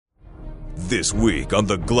This week on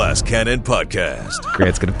the Glass Cannon Podcast.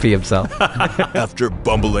 Grant's going to pee himself. After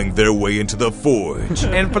bumbling their way into the forge.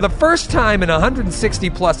 And for the first time in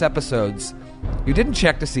 160-plus episodes, you didn't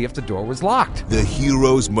check to see if the door was locked. The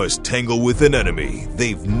heroes must tangle with an enemy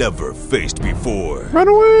they've never faced before. Run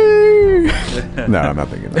away! No, I'm not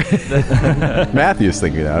thinking that. Matthew's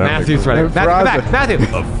thinking that. Matthew's right. Matthew!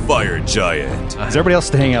 A fire giant. Is everybody else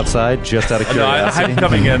staying outside just out of curiosity? I'm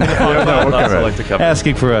coming in. I like to come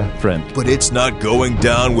Asking for a friend. But it's not going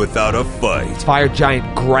down without a fight. Fire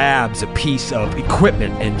giant grabs a piece of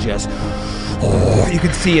equipment and just... you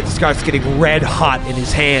can see it starts getting red hot in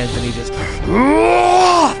his hands, and he just...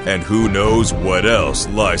 And who knows what else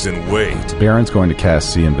lies in wait. Baron's going to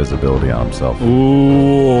cast Sea Invisibility on himself.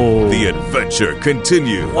 Ooh. The adventure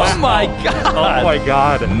continues. Oh my god. Oh my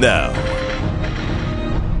god. Now.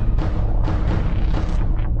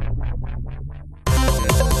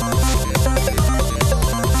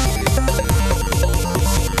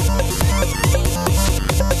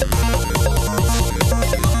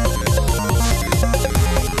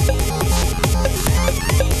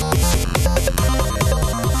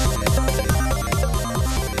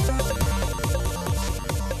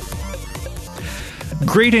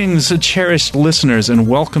 Greetings, cherished listeners, and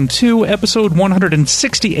welcome to episode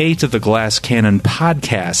 168 of the Glass Cannon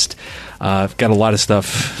Podcast. I've got a lot of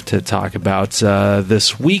stuff to talk about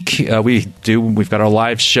this week. We've got our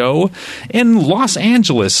live show in Los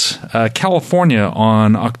Angeles, California,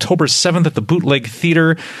 on October 7th at the Bootleg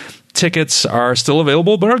Theater. Tickets are still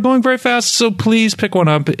available, but are going very fast, so please pick one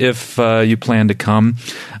up if you plan to come.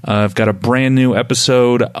 I've got a brand new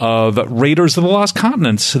episode of Raiders of the Lost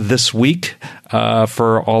Continents this week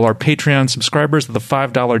for all our Patreon subscribers at the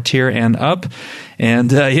 $5 tier and up. And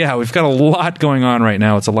we've got a lot going on right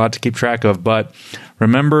now. It's a lot to keep track of, but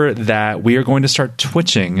remember that we are going to start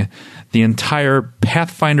Twitching the entire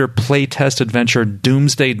Pathfinder playtest adventure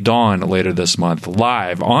Doomsday Dawn later this month,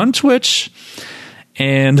 live on Twitch.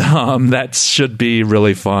 And that should be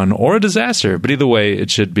really fun or a disaster. But either way, it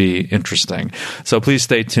should be interesting. So please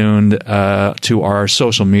stay tuned to our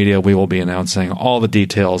social media. We will be announcing all the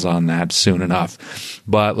details on that soon enough.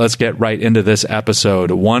 But let's get right into this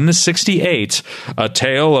episode. 168, A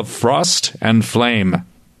Tale of Frost and Flame.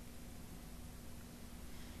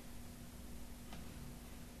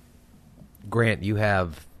 Grant, you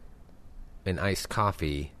have an iced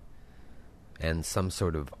coffee and some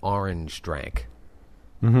sort of orange drink.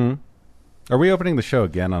 Mm-hmm. Are we opening the show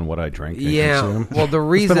again on what I drink and consume? Well, the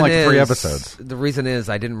reason it's been like is 3 episodes. The reason is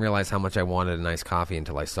I didn't realize how much I wanted a nice coffee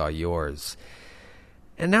until I saw yours,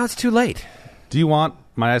 and now it's too late. Do you want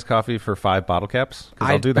my iced coffee for 5 bottle caps? Because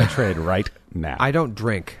I'll do that trade right now. I don't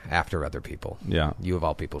drink after other people. Yeah. You of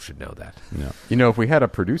all people should know that. Yeah. You know, if we had a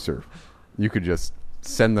producer, you could just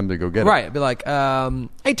send them to go get it. Right. I'd be like,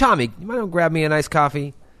 hey, Tommy, you might grab me a nice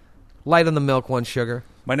coffee? Light on the milk, 1 sugar.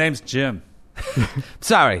 My name's Jim.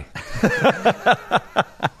 Sorry.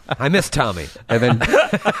 I miss Tommy. And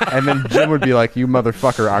then Jim would be like, you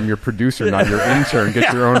motherfucker, I'm your producer, not your intern.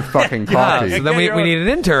 Get your own fucking coffee. So then we need an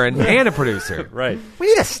intern and a producer. Right. We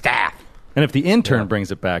need a staff. And if the intern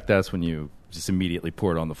brings it back, that's when you just immediately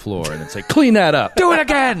pour it on the floor and then say, clean that up. Do it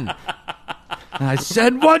again. I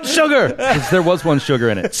said 1 sugar. Because there was 1 sugar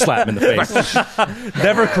in it. Slap him in the face.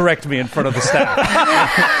 Never correct me in front of the staff.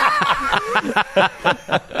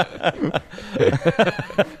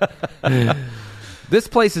 This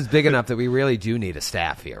place is big enough that we really do need a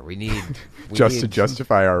staff here. We need To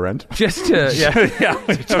justify our rent? Just to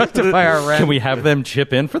justify our rent. Can we have them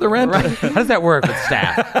chip in for the rent? Right. How does that work with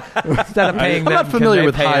staff? Instead of paying them, I'm not familiar can they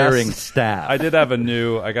with pay hiring us? staff. I got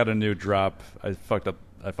a new drop. I fucked up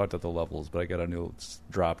the levels, but I got a new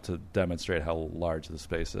drop to demonstrate how large the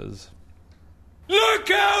space is. Look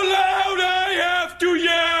how loud I have to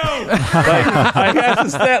yell! I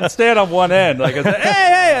have to stand on one end. Like I said,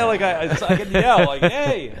 hey! Like I can yell. Like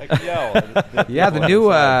hey! I can yell. Yeah, the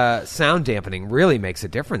new sound dampening really makes a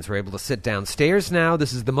difference. We're able to sit downstairs now.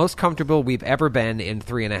 This is the most comfortable we've ever been in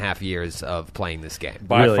 3.5 years of playing this game.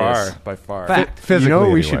 By Really far. is. By far. Fact. You know what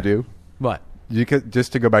we anyway. should do? What? You could,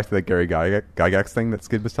 just to go back to the Gary Gygax thing that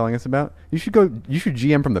Skid was telling us about, you should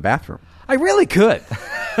GM from the bathroom. I really could.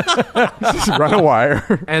 Just run a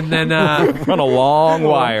wire. And then Run a long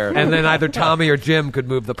wire. and then either Tommy or Jim could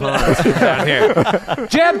move the pawns down here.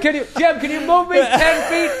 Jim, can you move me 10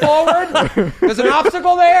 feet forward? There's an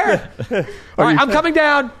obstacle there. All right, I'm coming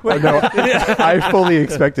down. No, I fully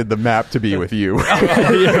expected the map to be with you.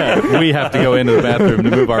 Yeah, we have to go into the bathroom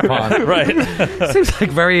to move our pawn. Right. Seems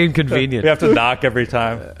like very inconvenient. We have to knock every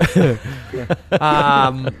time.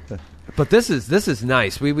 But this is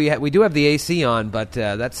nice. We do have the AC on, but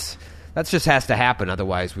that's That just has to happen,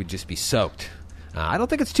 otherwise we'd just be soaked. I don't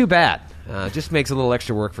think it's too bad. Just makes a little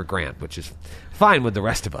extra work for Grant, which is fine with the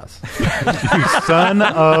rest of us. Son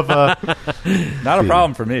of a... Not a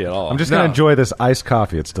problem for me at all. I'm just going to enjoy this iced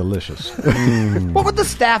coffee. It's delicious. What would the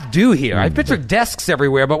staff do here? I picture desks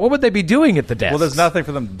everywhere, but what would they be doing at the desks? Well, there's nothing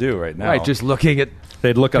for them to do right now. Right, just looking at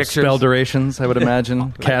They'd look pictures. up spell durations, I would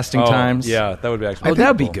imagine, casting times. Yeah, that would be actually. Oh, that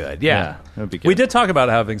would be good. Yeah. That would be good. We did talk about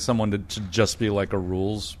having someone to just be like a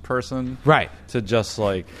rules person, Right. To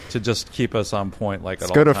just keep us on point. Like,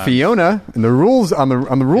 Let's go to Fiona in the rules on the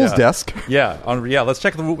rules desk. Yeah, let's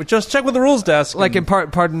check just check with the rules desk. Like in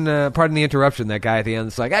pardon the interruption. That guy at the end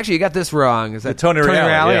is like, actually, you got this wrong. Is that Tony Reale?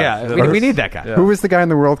 Yeah. Yeah. We need that guy. Yeah. Who was the guy in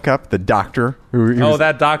the World Cup? The doctor.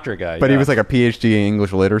 That doctor guy. But yeah. he was like a PhD in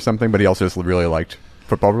English lit or something. But he also just really liked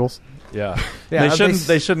football rules. Yeah, Yeah,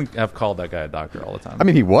 they shouldn't have called that guy a doctor all the time. I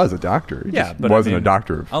mean, he was a doctor. He just but wasn't a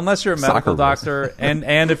doctor. Unless you're a soccer medical rules. doctor,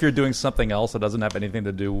 and if you're doing something else that doesn't have anything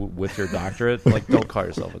to do with your doctorate, like don't call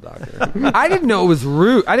yourself a doctor. I didn't know it was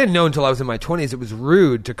rude. I didn't know until I was in my 20s it was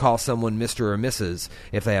rude to call someone Mr. or Mrs.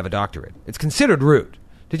 if they have a doctorate. It's considered rude.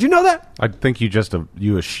 Did you know that? I think you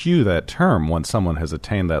eschew that term when someone has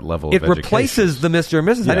attained that level It of education. replaces the Mr. or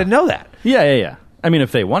Mrs. I Yeah. didn't know that. Yeah. I mean,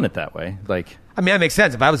 if they want it that way, like... I mean, that makes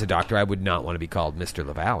sense. If I was a doctor, I would not want to be called Mr.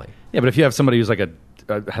 LaValle. Yeah, but if you have somebody who's like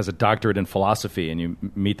has a doctorate in philosophy and you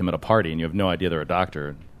meet them at a party and you have no idea they're a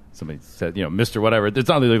doctor, somebody said, Mr. whatever, it's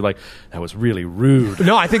not like, that was really rude.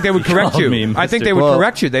 No, I think they would correct called you. me I think Mr. they would Well-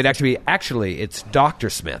 correct you. They'd actually, it's Dr.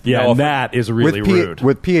 Smith. Yeah, No, and that is really rude.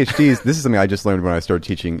 With PhDs, this is something I just learned when I started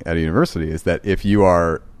teaching at a university, is that if you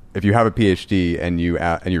have a PhD and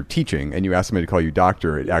you're teaching and you ask somebody to call you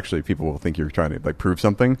doctor, it actually people will think you're trying to like prove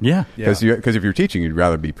something. Yeah. Because if you're teaching, you'd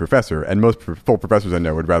rather be professor, and most full professors I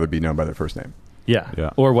know would rather be known by their first name. Yeah,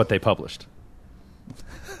 or what they published.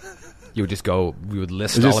 You would just go, we would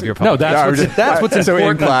list It's all just- of your No, publications. that's what's so in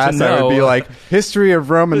important class to I know. would be like history of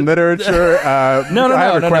Roman literature. No. I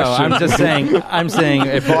have a question. I'm just saying. I'm saying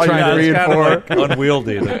if you're Volume trying three to, and It's kind four. of like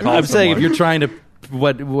unwieldy. To call I'm saying if someone. you're trying to,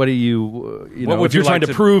 what do you know? would If you're you trying like to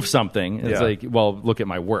to- prove something, it's Yeah. like, well, look at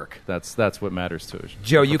my work. That's what matters to us.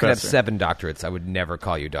 Joe, you could have Professor. 7 doctorates. I would never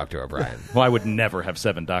call you Dr. O'Brien. Well, I would never have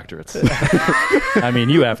 7 doctorates. I mean,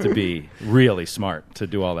 you have to be really smart to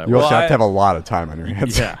do all that You work. also Well, have to have a lot of time on your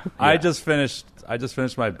hands. Yeah. I just finished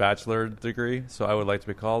my bachelor degree, so I would like to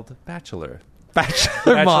be called Bachelor.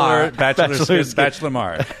 Bachelor Mar. Bachelor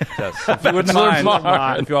Mar. Yes. If you wouldn't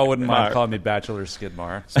mind, if you all wouldn't mind calling me Bachelor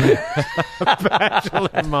Skidmar.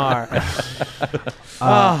 Bachelor Mar.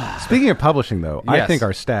 Speaking of publishing, though, I Yes. think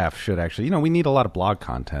our staff should actually, we need a lot of blog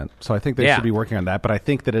content. So I think they Yeah. should be working on that. But I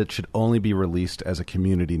think that it should only be released as a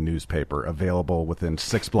community newspaper available within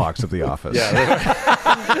 6 blocks of the office.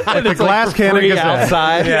 Like the Glass Cannon Gazette.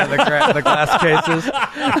 outside. Yeah, the glass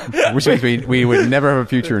cases. Which means we would never have a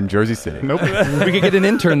future in Jersey City. Nope. We could get an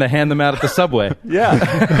intern to hand them out at the subway. Yeah,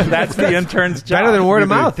 that's the intern's job. Better than word of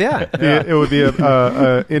mouth, yeah. It would be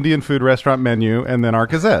a Indian food restaurant menu and then our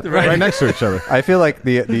Gazette right next to each other. I feel like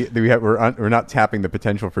we're not tapping the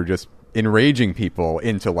potential for just enraging people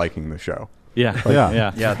into liking the show.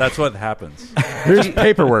 Yeah. Yeah, that's what happens. Here's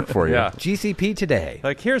paperwork for you. Yeah. GCP today.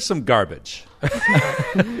 Like, here's some garbage.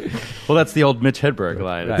 Well, that's the old Mitch Hedberg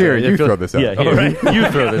line. Here, you throw this out. Yeah, here, you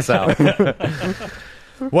throw this out.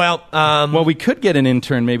 Well, Well, we could get an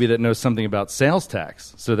intern maybe that knows something about sales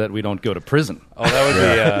tax so that we don't go to prison. Oh, that would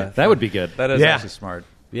be That would be good. that is Yeah. actually smart.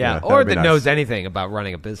 yeah, Yeah, that or would be that nice. knows anything about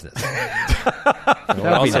running a business.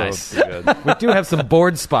 That would be nice. We do have some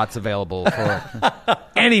board spots available for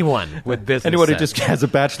anyone with business. Anyone who sense. just has a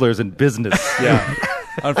bachelor's in business. Yeah.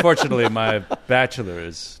 Unfortunately, my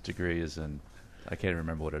bachelor's degree is in. I can't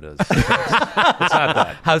remember what it is. It's not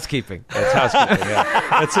that. housekeeping. It's housekeeping.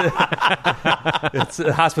 Yeah. It's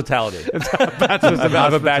hospitality. I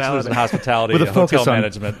have a bachelor's in hospitality, With a hotel focus on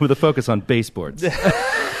management. with a focus on baseboards.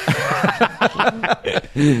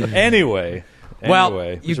 Anyway, Well,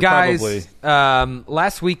 we you should guys, probably-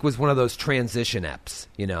 last week was one of those transition eps.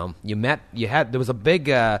 There was a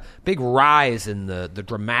big rise in the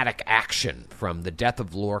dramatic action from the death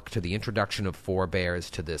of Lork to the introduction of Four Bears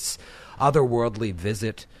to this otherworldly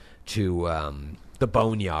visit to the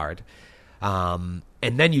Boneyard. And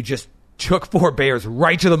then you just took Four Bears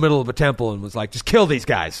right to the middle of a temple and was like, just kill these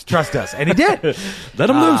guys. Trust us. And he did. Let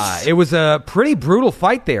them loose. It was a pretty brutal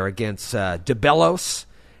fight there against Debelos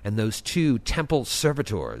and those 2 temple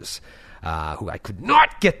servitors, who I could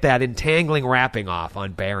not get that entangling wrapping off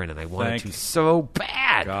on Baron, and I wanted to so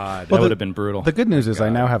bad. God. That would have been brutal. The good news is I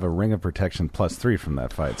now have a Ring of Protection +3 from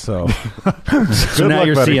that fight. So, So now luck,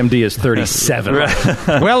 your buddy. CMD is 37.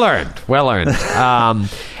 Well earned.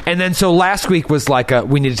 And then so last week was like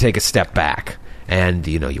we need to take a step back. And,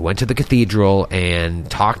 you went to the cathedral and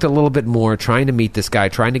talked a little bit more, trying to meet this guy,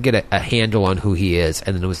 trying to get a handle on who he is.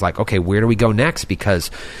 And then it was like, okay, where do we go next?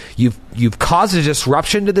 Because you've caused a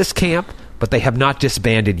disruption to this camp, but they have not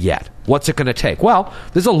disbanded yet. What's it going to take? Well,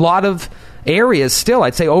 there's a lot of areas still,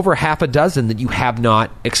 I'd say over half a dozen, that you have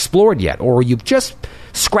not explored yet, or you've just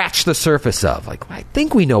scratched the surface of. Like, I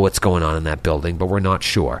think we know what's going on in that building, but we're not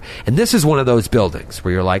sure. And this is one of those buildings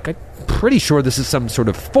where you're like, I'm pretty sure this is some sort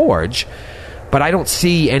of forge, but I don't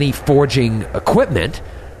see any forging equipment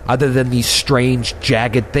other than these strange,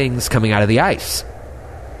 jagged things coming out of the ice.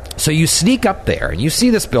 So you sneak up there, and you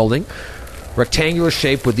see this building, rectangular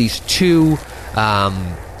shape with these two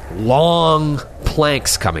long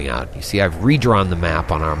planks coming out. You see, I've redrawn the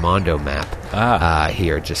map on Armando map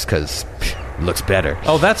here just because it looks better.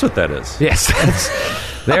 Oh, that's what that is. Yes,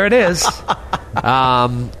 there it is.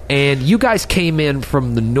 And you guys came in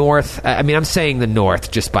from the north. I mean, I'm saying the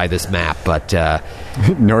north just by this map, but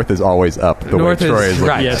north is always up. The north way Troy is is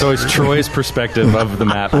right. Yeah, it's always Troy's perspective of the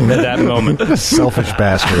map at that moment. Selfish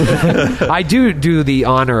bastard. I do the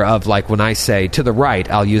honor of, like, when I say to the right,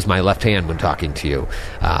 I'll use my left hand when talking to you,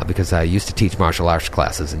 because I used to teach martial arts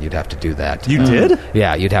classes, and you'd have to do that. You did?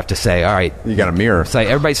 Yeah, you'd have to say, all right, You got a mirror. say,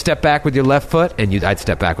 everybody step back with your left foot, and I'd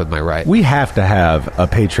step back with my right. We have to have a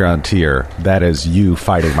Patreon tier that is you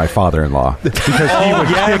fighting my father-in-law because he would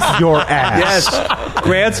kick your ass. Yes.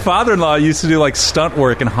 Grant's father-in-law used to do like stunt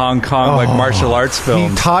work in Hong Kong, like martial arts He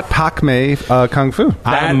films. taught Pak Mei kung fu.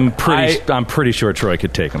 I'm pretty sure Troy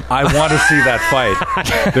could take him. I want to see that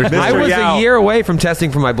fight. There's I was Yao. a year away from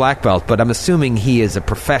testing for my black belt, but I'm assuming he is a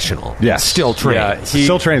professional. Yes. Still trained. Yeah,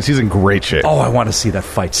 Still trains. He's in great shape. Oh, I want to see that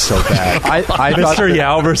fight so bad. I thought Mr.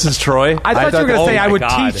 Yao versus Troy. I thought you were going to say I would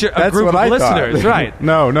teach a That's group what of I thought. listeners. Right.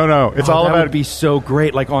 No. It's all that about would be so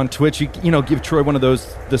great. Like on Twitch, you know, give Troy one of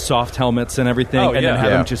the soft helmets and everything, Oh, and yeah. then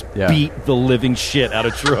have Yeah. him just Yeah. beat the living shit out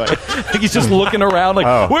of Troy. Like he's just looking around, like,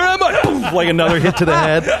 Oh. where am I? Boom, like another hit to the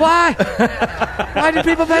head. Why? Why did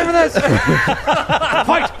people pay for this?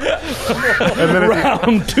 Fight! and then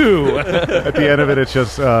Round two. at the end of it, it's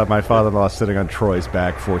just my father-in-law sitting on Troy's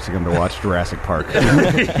back, forcing him to watch Jurassic Park.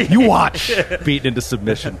 You watch. Beaten into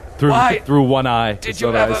submission through Why through one eye. Did His you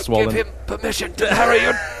other eye ever is swollen. give him permission to harry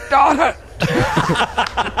your daughter?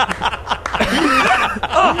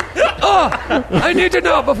 I need to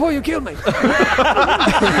know before you kill me.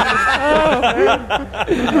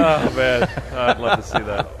 Oh man, I'd love to see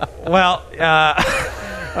that. Well,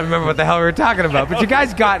 I remember what the hell we were talking about. But you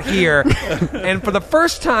guys got here, and for the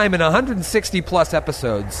first time in 160 plus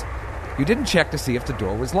episodes, you didn't check to see if the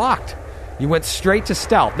door was locked. You went straight to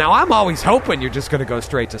stealth. Now, I'm always hoping you're just going to go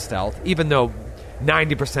straight to stealth, even though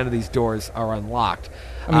 90% of these doors are unlocked.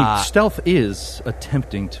 I mean, stealth is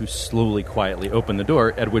attempting to slowly, quietly open the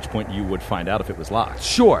door, at which point you would find out if it was locked.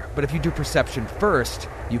 Sure, but if you do perception first,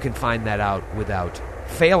 you can find that out without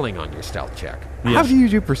failing on your stealth check. How do you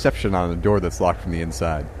do perception on a door that's locked from the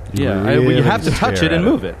inside? Yeah, Really you have to touch stare it and at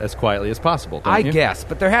it. move it as quietly as possible. Don't I you? guess,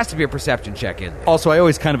 but there has to be a perception check in there. Also, I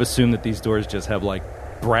always kind of assume that these doors just have like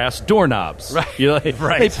brass doorknobs. Right. You're like,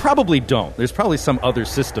 Right. They probably don't. There's probably some other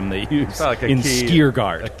system they use Like a in key-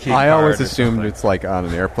 Skiergard. a key I card always or assumed something. it's like on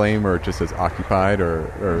an airplane where it just says occupied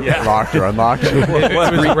or Yeah. locked or unlocked. What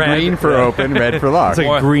was red? Green for open, red for locked. It's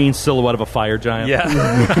like a green silhouette of a fire giant. Yeah.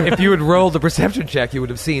 If you had rolled the perception check, you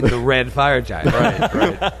would have seen the red fire giant.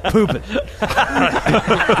 Right. Pooping.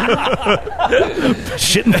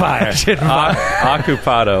 Shit and fire.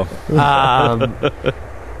 Occupado.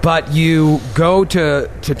 But you go to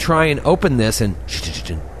try and open this, and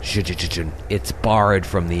it's barred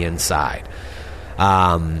from the inside.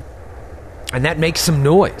 And that makes some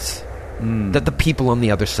noise that the people on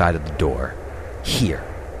the other side of the door hear.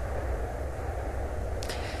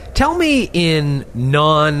 Tell me in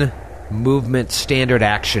non-movement standard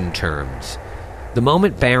action terms, the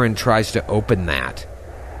moment Baron tries to open that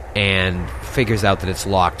and figures out that it's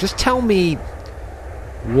locked, just tell me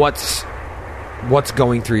what's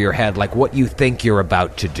going through your head, like what you think you're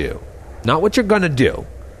about to do. Not what you're going to do,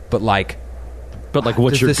 but like what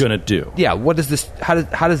does you're this- going to do. Yeah, what does this how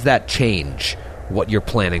does that change what you're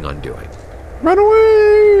planning on doing? Run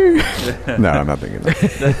away! No, I'm not thinking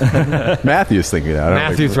that. Matthew's thinking that. I don't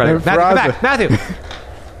Matthew's think- right. And Matthew, come Faraz- back. Matthew.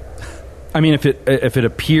 I mean, if it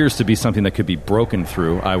appears to be something that could be broken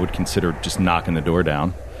through, I would consider just knocking the door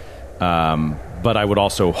down. But I would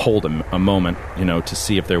also hold a moment, to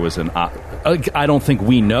see if there was I don't think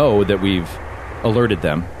we know that we've alerted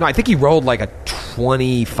them. No, I think he rolled like a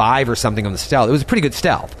 25 or something on the stealth. It was a pretty good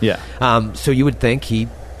stealth. Yeah. So you would think he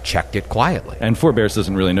checked it quietly. And Forebears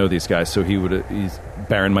doesn't really know these guys, so he's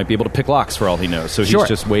Baron might be able to pick locks for all he knows. So he's Sure.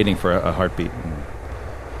 just waiting for a heartbeat.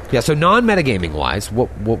 Yeah, so non-metagaming wise, what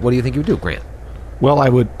do you think you would do, Grant? Well, I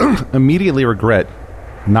would immediately regret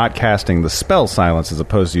not casting the spell silence as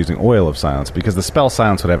opposed to using oil of silence, because the spell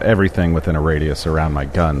silence would have everything within a radius around my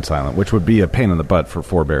gun silent, which would be a pain in the butt for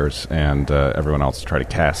forebears and everyone else to try to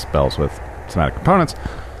cast spells with somatic components.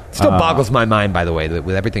 Still boggles my mind, by the way, that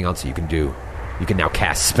with everything else that you can do, you can now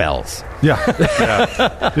cast spells. Yeah,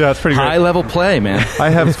 it's pretty great. High level play, man. I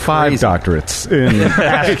have 5 doctorates in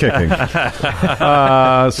ass kicking.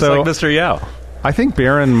 It's So like Mr. Yao. I think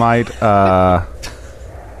Baron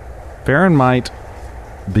might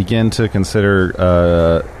begin to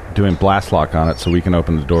consider doing blast lock on it, so we can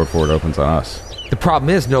open the door before it opens on us. The problem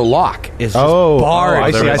is no lock. It's just barred.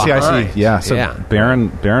 I see. behind. Yeah, so Yeah.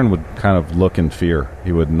 Baron would kind of look in fear.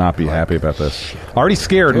 He would not be happy about this. Already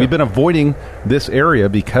scared. We've been avoiding this area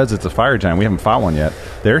because it's a fire giant. We haven't fought one yet.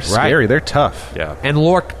 They're scary. They're tough. Yeah. And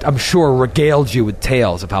Lork, I'm sure, regaled you with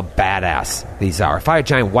tales of how badass these are. Fire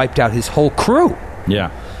Giant wiped out his whole crew.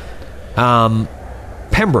 Yeah.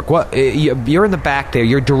 Pembroke, what? You're in the back there.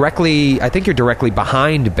 I think you're directly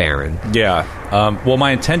behind Baron. Yeah. Well,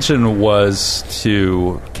 my intention was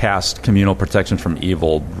to cast Communal Protection from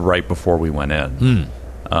Evil right before we went in.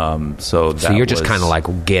 So you're just kind of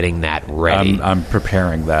like getting that ready. I'm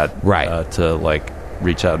preparing that Right. to like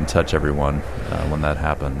reach out and touch everyone when that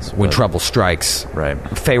happens. when But- trouble strikes. Right.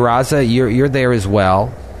 Feyraza, you're there as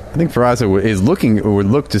well. I think Faraza would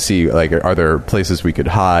look to see, like, are there places we could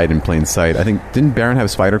hide in plain sight? I think, didn't Baron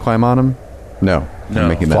have spider climb on him? No. I'm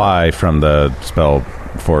making that up. Fly from the spell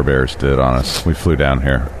forebears did on us. We flew down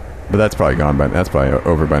here. But that's probably gone by. That's probably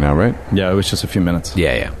over by now, right? Yeah, it was just a few minutes.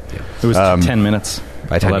 Yeah. It was 10 minutes.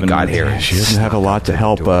 By the time you 11 got minutes. here, She doesn't have a lot to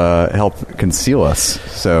help conceal us.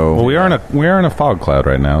 So Well, we are in a fog cloud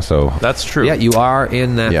right now, so That's true. yeah, you are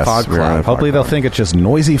in that Yes, fog we are in a cloud. fog hopefully they'll think it's just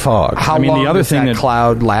noisy fog. How I mean, the long other does thing that that-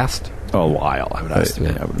 cloud last? Oh, a while, I would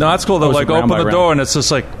estimate. yeah. No, that's cool. They'll was like round open by the round. door and it's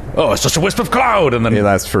just like, oh, it's just a wisp of cloud, and then it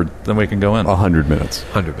lasts for then we can go in. 100 minutes.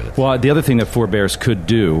 100 minutes. Well, the other thing that Forebears could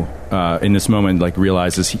do in this moment, like,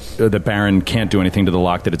 realizes the Baron can't do anything to the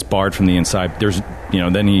lock, that it's barred from the inside. There's,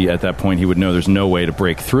 then at that point, he would know there's no way to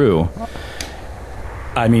break through.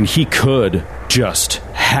 I mean, he could just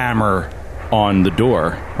hammer on the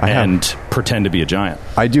door and pretend to be a giant.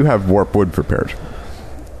 I do have warp wood prepared.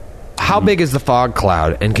 How big is the fog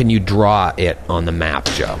cloud, and can you draw it on the map,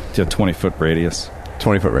 Joe? It's a 20-foot radius.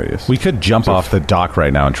 20-foot radius. We could jump off the dock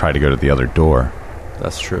right now and try to go to the other door.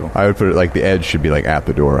 That's true. I would put it like the edge should be like at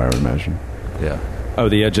the door, I would imagine. Yeah. Oh,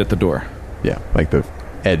 the edge at the door. Yeah, like the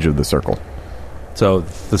edge of the circle. So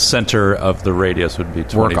the center of the radius would be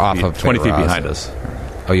 20 Work off feet, of 20 feet Feyraza. behind us.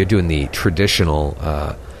 Oh, you're doing the traditional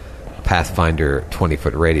Pathfinder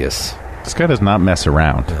 20-foot radius. This guy does not mess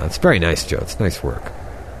around. It's very nice, Joe. It's nice work.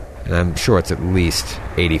 And I'm sure it's at least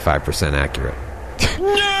 85% accurate.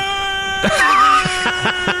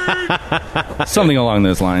 Something along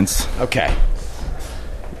those lines. Okay.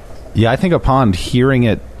 Yeah, I think upon hearing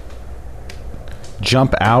it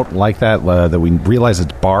jump out like that, that we realize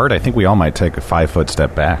it's barred, I think we all might take a 5-foot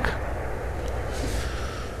step back.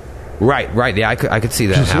 Right. Yeah, I could see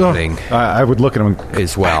that happening I would look at him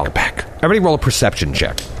as well. back. Everybody roll a perception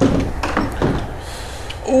check.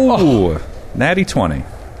 Ooh. Natty 20.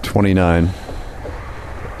 29.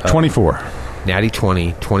 24. Natty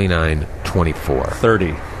 20, 29, 24.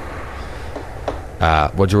 30.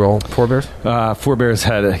 What'd you roll, Forebears? Forebears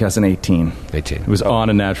has an 18. 18. It was on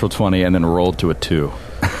a natural 20 and then rolled to a 2.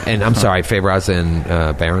 And I'm sorry, Feyraza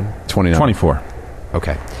and Baron? 29. 24.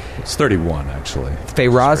 Okay. It's 31, actually.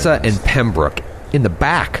 Feyraza and Pembroke in the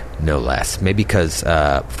back, no less. Maybe because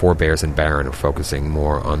Forebears and Baron are focusing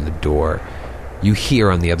more on the door. You hear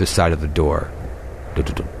on the other side of the door.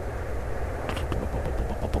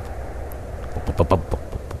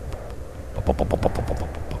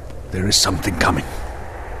 There is something coming.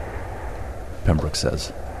 Pembroke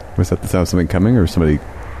says. Was that the sound of something coming or somebody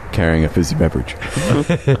carrying a fizzy beverage?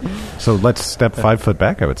 So let's step 5 foot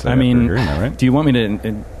back, I would say. I after mean, hearing that, right? do you want me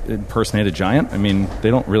to impersonate a giant? I mean, they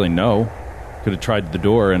don't really know. Could have tried the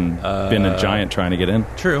door and been a giant trying to get in.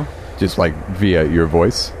 True. Just like via your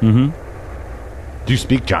voice? Do you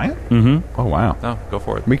speak giant? Mm-hmm. Oh, wow. No, go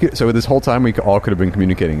for it. We could, so this whole time we all could have been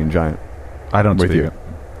communicating in giant. I don't With speak you. it.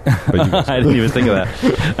 But you can I didn't even think of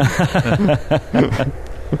that.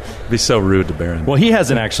 It'd be so rude to Baron. Well, he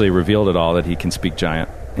hasn't actually revealed at all that he can speak giant.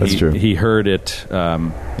 That's true. He heard it.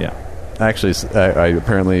 Yeah. Actually,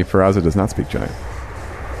 apparently Faraza does not speak giant.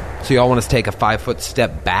 So you all want us to take a 5-foot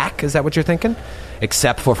step back? Is that what you're thinking?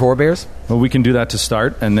 Except for Forebears? Well, we can do that to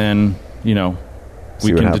start, and then See we what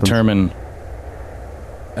can happens. determine.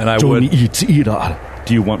 And I would. eat.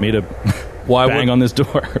 Do you want me to bang on this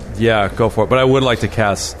door? Yeah, go for it. But I would like to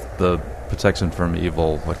cast the protection from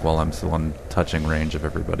evil while I'm still in touching range of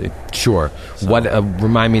everybody. Sure. So. What?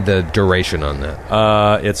 Remind me the duration on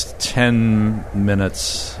that. It's 10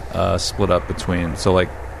 minutes split up between. So like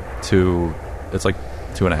two. It's like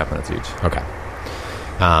 2.5 minutes each. Okay.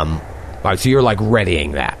 All right, so you're like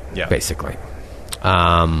readying that, basically.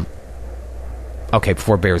 Okay,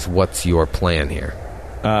 Forebears, what's your plan here?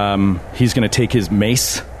 He's going to take his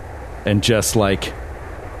mace and just like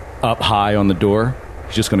up high on the door,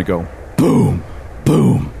 he's just going to go boom,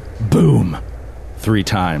 boom, boom 3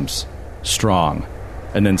 times strong,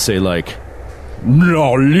 and then say like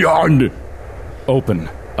open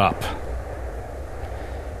up.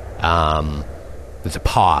 There's a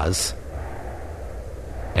pause,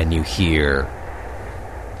 and you hear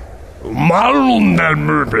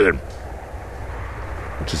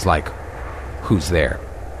which is like, who's there?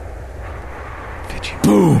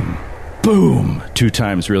 Boom, boom 2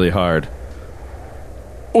 times really hard.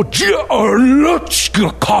 Open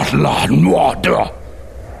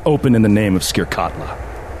in the name of Skirkatla.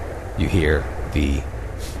 You hear the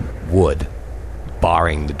wood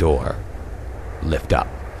barring the door lift up.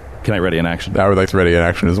 Can I ready an action? I would like to ready an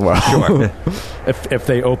action as well. Sure. If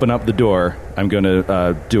they open up the door, I'm going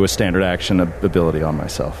to do a standard action ability on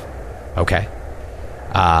myself. Okay.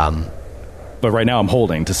 But right now I'm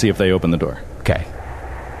holding to see if they open the door. Okay.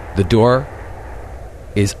 The door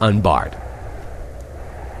is unbarred,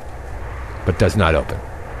 but does not open.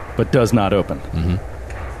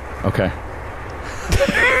 Mm-hmm. Okay.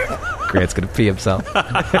 Grant's going to pee himself.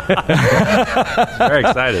 Very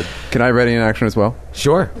excited. Can I ready an action as well?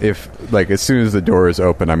 Sure. If, like, as soon as the door is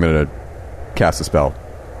open, I'm going to cast a spell.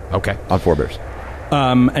 Okay. On Forebears.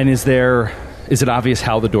 And is it obvious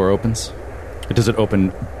how the door opens? Does it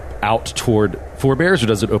open out toward Forebears, or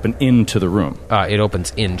does it open into the room? It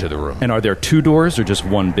opens into the room. And are there 2 doors or just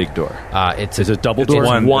one big door? Is it double door?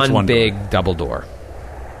 It's one big double door.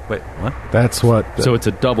 Wait, what? That's what... So it's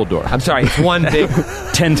a double door. I'm sorry, it's one big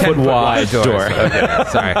 10-foot wide door. Okay,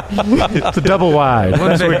 sorry. It's a double wide.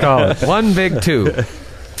 That's what we call it. One big 2.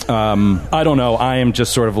 I don't know. I am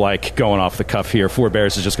just sort of like going off the cuff here.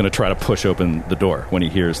 Forebears is just going to try to push open the door when he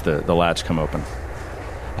hears the latch come open.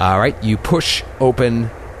 All right, you push open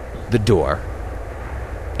the door,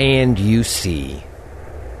 and you see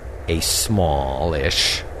a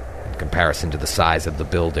smallish, in comparison to the size of the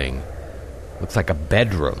building, looks like a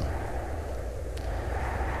bedroom.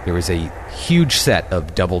 There is a huge set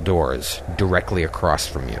of double doors directly across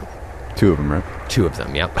from you. 2 of them, right? 2 of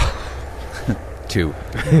them, yep. 2.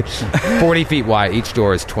 40 feet wide. Each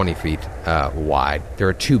door is 20 feet wide. There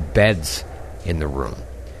are 2 beds in the room.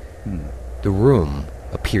 The room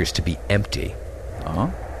appears to be empty.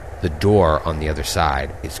 The door on the other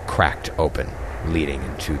side is cracked open, leading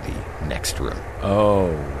into the next room.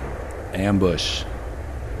 Oh, ambush.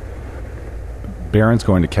 Baron's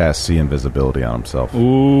going to cast See Invisibility on himself.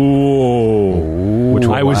 Ooh. Which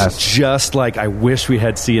will I was last, just like, I wish we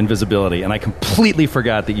had See Invisibility, and I completely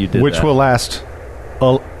forgot that you did which that. will last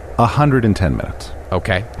 110 minutes.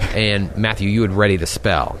 Okay. And Matthew, you would ready the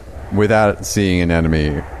spell. Without seeing an enemy,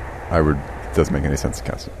 it doesn't make any sense to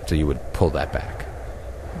cast it. So you would pull that back.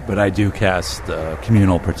 But I do cast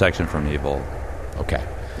communal protection from evil. Okay.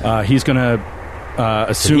 He's going to...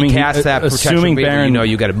 assuming he casts that protection, Baron, you know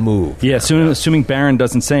you got to move. Yeah, assuming Baron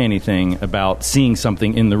doesn't say anything about seeing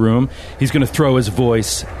something in the room, he's going to throw his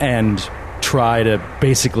voice and try to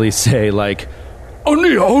basically say like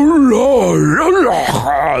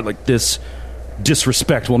this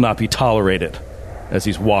disrespect will not be tolerated as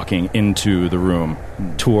he's walking into the room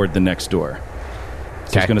toward the next door.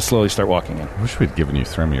 So he's going to slowly start walking in. I wish we'd given you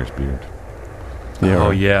Thremir's beard.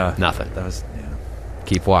 Yeah, yeah. Nothing. That was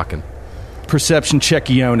Keep walking. Perception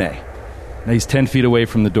check, Ione. Now he's 10 feet away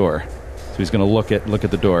from the door, so he's going to look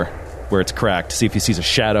at the door where it's cracked, see if he sees a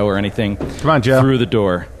shadow or anything. Come on, Joe. Through the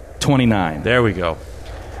door. 29. There we go.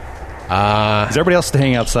 Is everybody else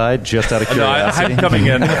staying outside just out of curiosity? I'm coming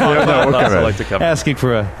in. we'll come in. Like to come. Asking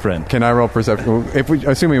for a friend. Can I roll perception?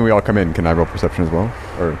 Assuming we all come in, can I roll perception as well?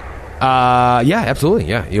 Or Yeah, absolutely.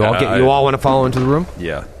 Yeah, you all want to follow into the room.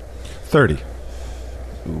 Yeah. 30.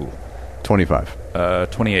 Ooh.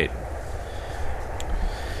 25. 28.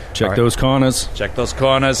 Check right. those corners. Check those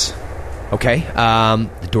corners. Okay.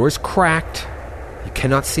 The door's cracked. You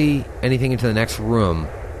cannot see anything into the next room,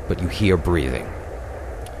 but you hear breathing.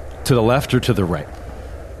 To the left or to the right?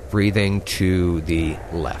 Breathing to the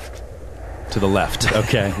left. To the left.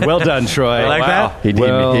 Okay. Well done, Troy. Like that?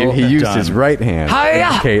 He used his right hand to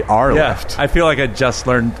indicate our left. I feel like I just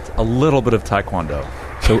learned a little bit of Taekwondo.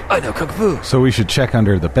 I know Kung Fu. So we should check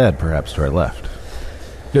under the bed, perhaps, to our left.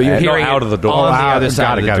 No, you're hearing out it of the door. on the Ah, other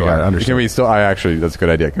side of the door. Understood. Can we still? Actually, that's a good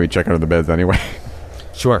idea. Can we check under the beds anyway?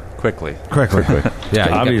 Sure. Quickly. Quickly. Yeah, you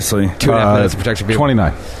got Obviously. 2.5 minutes of protection.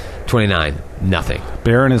 29. 29. Nothing.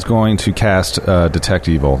 Baron is going to cast Detect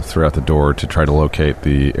Evil throughout the door to try to locate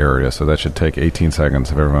the area. So that should take 18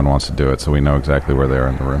 seconds if everyone wants to do it, so we know exactly where they are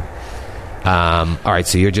in the room. All right,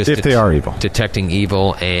 so you're just If they are evil. detecting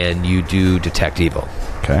evil, and you do detect evil.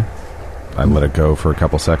 Okay. I let it go for a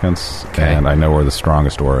couple seconds, Okay. and I know where the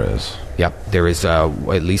strongest aura is. Yep, there is at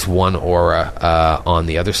least one aura on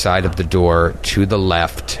the other side of the door to the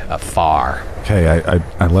left, far. Okay,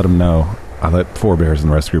 I let him know. I let Four Bears and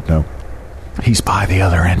the rest of the group know. He's by the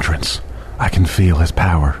other entrance. I can feel his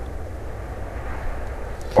power.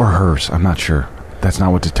 Or hers, I'm not sure. That's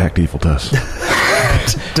not what Detect Evil does.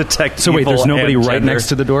 Detect. So wait, evil there's nobody and right gender. next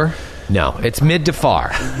to the door? No, it's mid to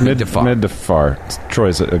far. Mid to far. Mid to far.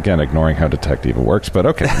 Troy's, again, ignoring how Detect Evil works, but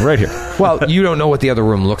okay, right here. Well, you don't know what the other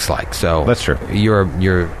room looks like, so That's true.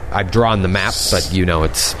 I've drawn the map, but you know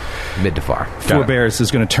it's mid to far. Four Bears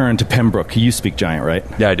is going to turn to Pembroke. You speak giant, right?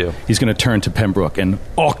 Yeah, I do. He's going to turn to Pembroke and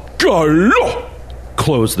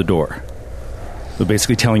close the door. So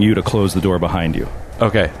basically telling you to close the door behind you.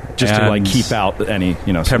 Okay. Just to And keep out any,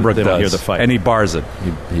 so Pembroke they don't hear does. the fight. And he bars it.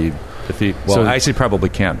 Well, So- actually, probably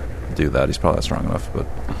can't do that. He's probably not strong enough, but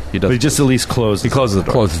he does. But he just at least closes. he closes the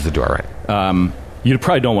door. Closes the door, right? You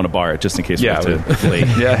probably don't want to bar it just in case we have to flee.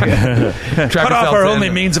 Yeah. Trap Cut off yourself our in. only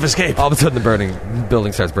means of escape. All of a sudden, the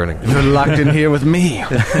building starts burning. You're locked in here with me.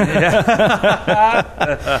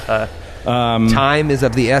 Time is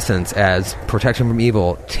of the essence as protection from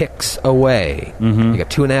evil ticks away. You got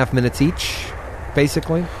 2.5 minutes each,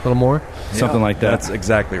 basically, a little more. Something like that. That's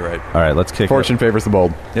exactly right. All right, let's kick Fortune favors the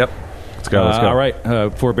bold. Yep. Let's go, let's go. All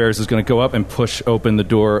right, Four Bears is going to go up and push open the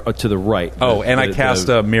door to the right. Oh, and I cast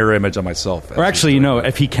a mirror image on myself. Or actually,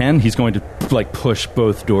 if he can, he's going to push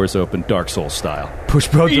both doors open, Dark Souls style. Push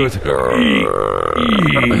both doors.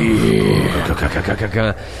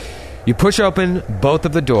 You push open both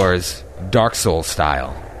of the doors, Dark Souls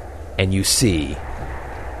style, and you see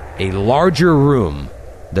a larger room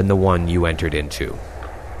than the one you entered into.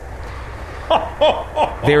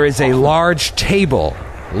 There is a large table,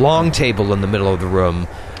 long table in the middle of the room,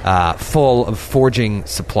 full of forging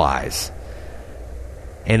supplies.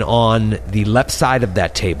 And on the left side of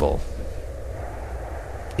that table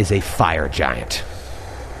is a fire giant.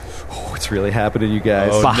 Oh, it's really happening, you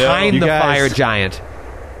guys. Behind You the guys- fire giant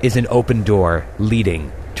is an open door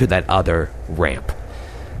leading to that other ramp.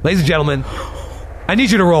 Ladies and gentlemen, I need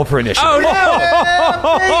you to roll for initiative. Oh, no!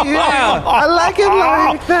 I like it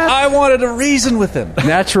like that. I wanted to reason with him.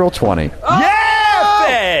 Natural 20.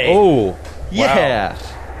 Yeah! Oh, Yeah.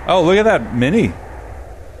 Oh, look at that mini.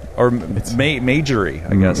 Or majory,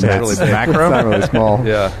 I guess. Yeah, It's it's really macro. It's not really small.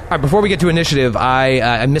 Yeah. All right, before we get to initiative, I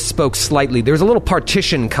misspoke slightly. There's a little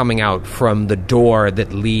partition coming out from the door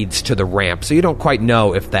that leads to the ramp, so you don't quite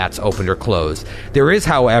know if that's opened or closed. There is,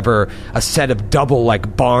 however, a set of double,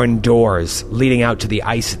 barn doors leading out to the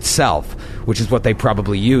ice itself, which is what they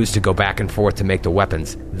probably use to go back and forth to make the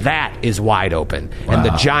weapons. That is wide open, and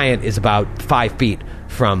the giant is about 5 feet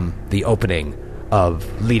from the opening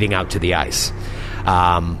of leading out to the ice.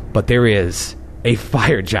 But there is a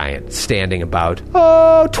fire giant standing about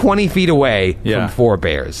 20 feet away Yeah. from Four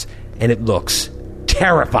Bears, and it looks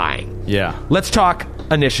terrifying. yeah. Let's talk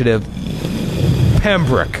initiative.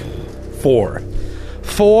 Pembroke. 4.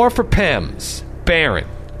 4 for Pems. Baron.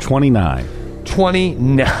 29.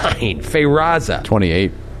 29. Feyraza.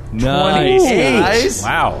 28. 28.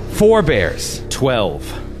 Wow. Four Bears.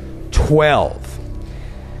 12. 12.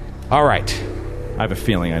 All right. I have a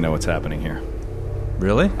feeling I know what's happening here.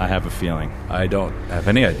 Really? I have a feeling. I don't have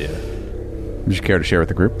any idea. Would you care to share with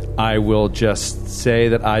the group? I will just say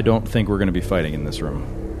that I don't think we're going to be fighting in this room.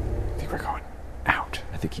 I think we're going out.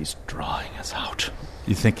 I think he's drawing us out.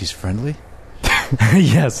 You think he's friendly?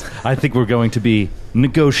 Yes, I think we're going to be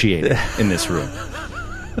negotiating in this room.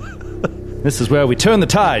 This is where we turn the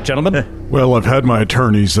tide, gentlemen. Well, I've had my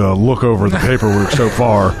attorneys look over the paperwork so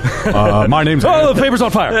far. My name's Oh, the paper's on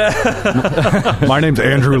fire! my name's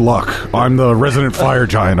Andrew Luck. I'm the resident fire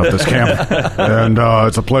giant of this camp, and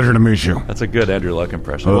it's a pleasure to meet you. That's a good Andrew Luck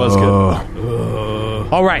impression.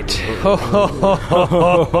 All right.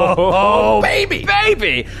 Oh, baby.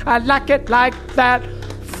 Baby. I like it like that.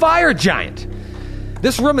 Fire giant.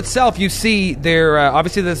 This room itself, you see,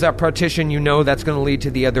 obviously there's that partition, that's going to lead to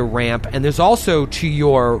the other ramp, and there's also to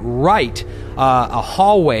your right a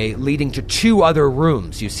hallway leading to 2 other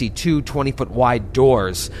rooms. You see 2 20-foot wide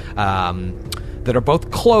doors that are both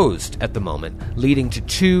closed at the moment, leading to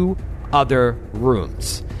 2 other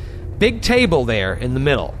rooms. Big table there in the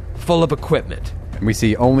middle, full of equipment. And we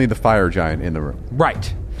see only the fire giant in the room.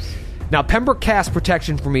 Right. Now, Pembroke cast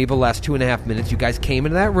protection from evil last 2.5 minutes. You guys came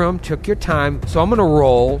into that room, took your time, so I'm going to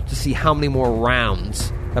roll to see how many more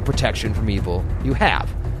rounds of protection from evil you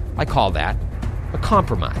have. I call that a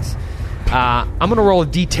compromise. I'm going to roll a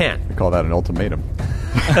D10. We call that an ultimatum.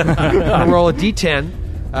 I'm going to roll a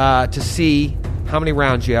D10 to see how many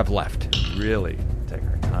rounds you have left. Really take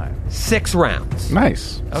our time. 6 rounds.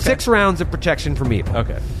 Nice. Okay. 6 rounds of protection from evil.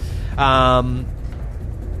 Okay. Round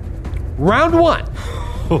 1.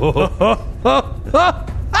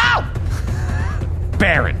 Ow!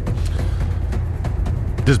 Baron.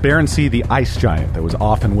 Does Baron see the ice giant that was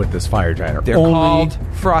often with this fire giant? Or They're called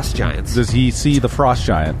frost giants. Does he see the frost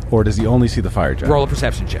giant, or does he only see the fire giant? Roll a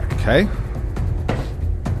perception check. Okay.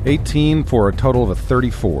 18 for a total of a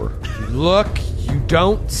 34. Look, you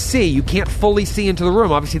don't see. You can't fully see into the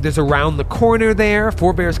room. Obviously, there's around the corner there.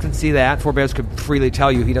 Forebears can see that. Forebears could freely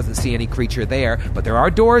tell you he doesn't see any creature there. But there are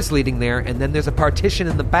doors leading there, and then there's a partition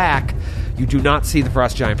in the back. You do not see the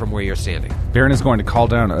frost giant from where you're standing. Baron is going to call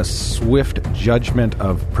down a swift judgment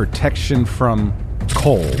of protection from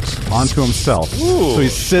cold onto himself. So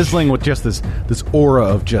he's sizzling with just this aura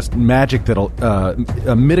of just magic that'll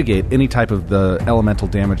mitigate any type of the elemental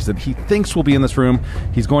damage that he thinks will be in this room.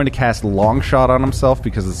 He's going to cast Long Shot on himself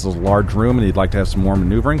because this is a large room and he'd like to have some more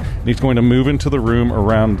maneuvering. And he's going to move into the room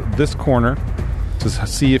around this corner to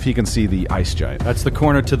see if he can see the ice giant. That's the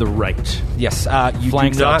corner to the right. Yes, you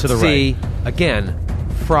Flanks do out not to the see, again,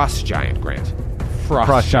 frost giant, Grant.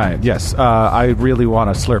 Frost giant, yes. I really want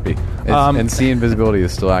a Slurpee. And see invisibility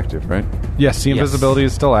is still active, right? Yes, see invisibility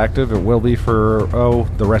is still active. It will be for,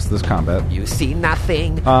 the rest of this combat. You see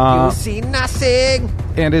nothing. You see nothing.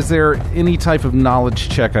 And is there any type of knowledge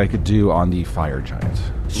check I could do on the fire giant?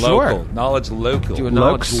 Sure. Local. Knowledge local. Do a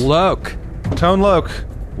knowledge loc. Tone Loc.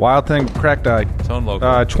 Wild thing, cracked eye. Tone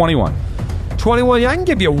local. 21. 21. Yeah, I can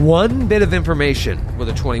give you one bit of information with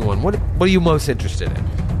a 21. What are you most interested in?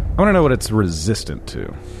 I want to know what it's resistant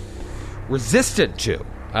to. Resistant to?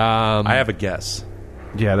 I have a guess.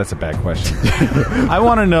 Yeah, that's a bad question. I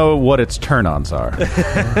want to know what its turn-ons are.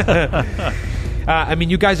 I mean,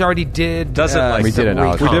 you guys already did. we did a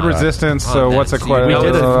knowledge. We did resistance, so what's a question? We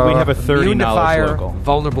have a 30 immune to knowledge fire, local.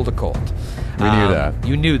 vulnerable to cold. We knew that.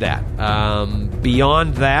 You knew that.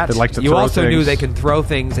 Beyond that, They like to you throw also knew things. they can throw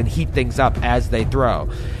things and heat things up as they throw.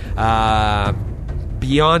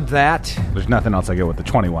 Beyond that, There's nothing else I get with the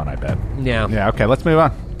 21, I bet. yeah. Yeah, okay, let's move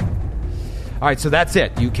on. All right, so that's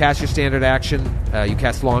it. You cast your standard action, you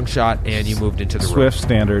cast long shot, and you moved into the Swift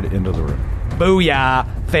standard into the room. room. Booyah!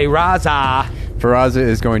 Feyraza! Feyraza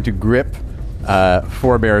is going to grip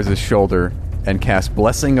Forebears' shoulder and cast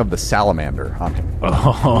Blessing of the Salamander on him.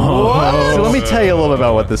 So let me tell you a little bit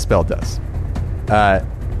about what this spell does.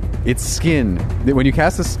 Its skin, when you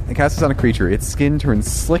cast this on a creature, its skin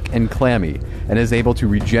turns slick and clammy and is able to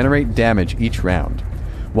regenerate damage each round.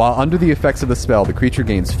 While under the effects of the spell, the creature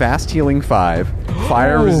gains fast healing 5,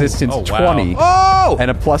 fire resistance 20, and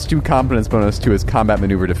a +2 competence bonus to its combat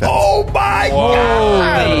maneuver defense. Oh my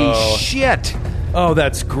God! Holy shit! Oh,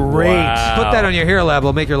 that's great. Put that on your hero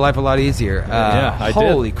level, make your life a lot easier. Yeah, I did.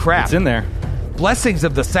 Holy crap. It's in there. Blessings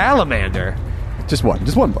of the Salamander. Just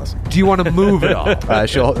one blessing. Do you want to move at all?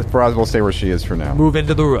 Feyraza will stay where she is for now. Move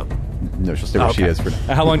into the room. No, she'll stay where she is for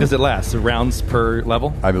now. How long does it last? Rounds per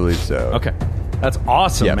level? I believe so. Okay. That's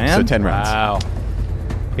awesome, Yeah, man. so 10 rounds. Wow.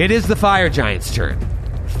 It is the fire giant's turn.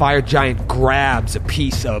 Fire giant grabs a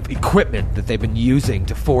piece of equipment that they've been using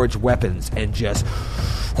to forge weapons and just...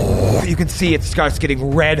 You can see it starts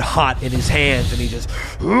getting red hot in his hands, and he just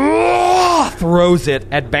throws it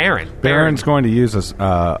at Baron. Baron's going to use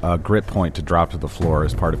a grit point to drop to the floor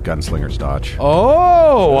as part of Gunslinger's Dodge. Oh,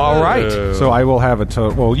 all right. So I will have a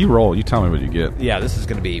total... Well, you roll. You tell me what you get. Yeah, this is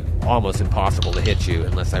going to be almost impossible to hit you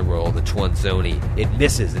unless I roll the Twanzoni. It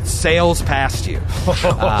misses. It sails past you. So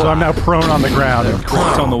I'm now prone on the ground. And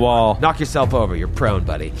on the wall. Knock yourself over. You're prone,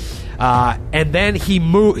 buddy. And then he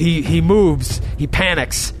moves. He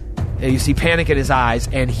panics. You see panic in his eyes,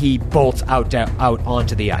 and he bolts out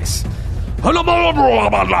onto the ice.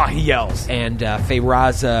 He yells. And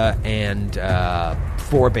Feyraza and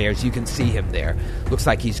Forebears, you can see him there. Looks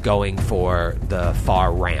like he's going for the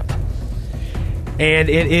far ramp. And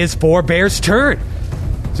it is Forebears' turn.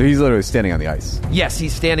 So he's literally standing on the ice. Yes,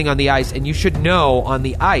 he's standing on the ice, and you should know on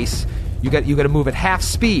the ice... You got to move at half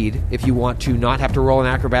speed if you want to not have to roll an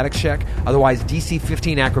acrobatics check. Otherwise, DC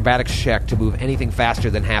 15 acrobatics check to move anything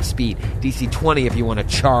faster than half speed. DC 20 if you want to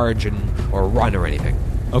charge or run or anything.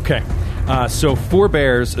 Okay. So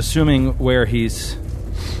Forebears, assuming where he's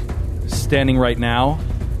standing right now,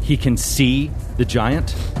 he can see the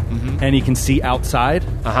giant, and he can see outside.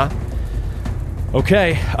 Uh-huh.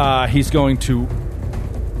 Okay, he's going to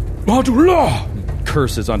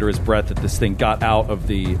curses under his breath that this thing got out of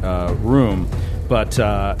the room, but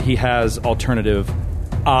he has alternative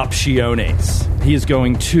opciones. He is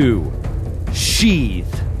going to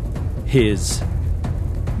sheathe his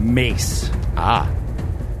mace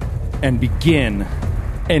and begin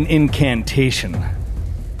an incantation.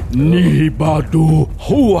 Nibadu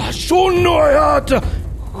hua sunoyata.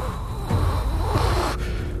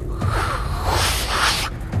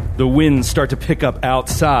 The winds start to pick up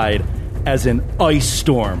outside as an ice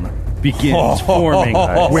storm begins forming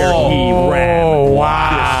where he ran.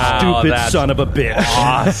 Wow. Stupid son of a bitch.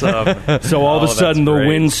 Awesome. So all of a sudden the great.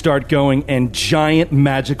 winds start going and giant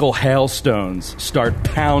magical hailstones start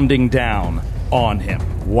pounding down on him.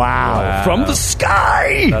 Wow. From the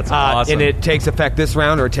sky! That's awesome. And it takes effect this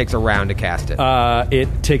round, or it takes a round to cast it?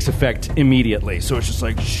 It takes effect immediately. So it's just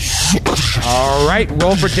like... All right,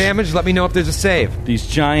 roll for damage. Let me know if there's a save. These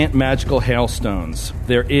giant magical hailstones.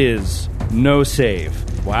 There is no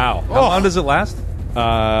save. Wow. How long does it last?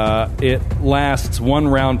 It lasts 1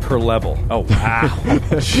 round per level. Oh, wow.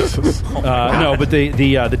 No, but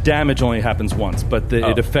the damage only happens once, but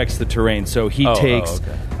it affects the terrain. So he takes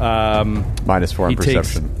 -4 he in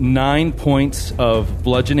perception. takes 9 points of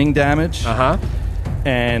bludgeoning damage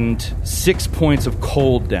and 6 points of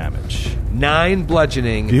cold damage. 9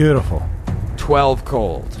 bludgeoning, Beautiful. 12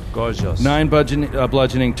 cold. Gorgeous. 9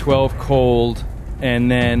 bludgeoning, 12 cold, and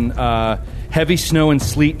then heavy snow and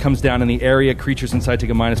sleet comes down in the area. Creatures inside take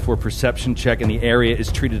a -4 perception check, and the area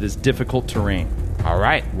is treated as difficult terrain. All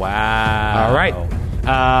right. Wow. All right.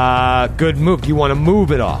 Good move. Do you want to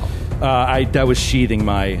move at all? That was sheathing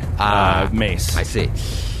my mace. I see.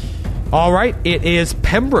 All right. It is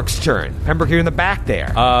Pembroke's turn. Pembroke, you're in the back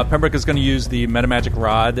there. Pembroke is going to use the Metamagic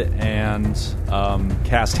Rod and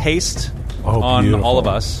cast Haste on beautiful. all of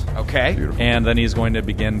us. Okay. And then he's going to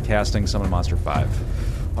begin casting Summon Monster 5.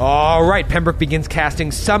 All right. Pembroke begins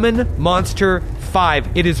casting Summon Monster 5.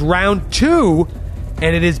 It is round 2,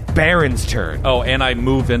 and it is Baron's turn. Oh, and I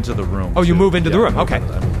move into the room. Oh, you too. move into the Yeah, room. I move Okay. into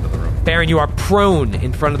the room. Baron, you are prone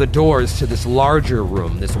in front of the doors to this larger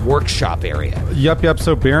room, this workshop area. Yep.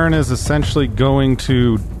 So Baron is essentially going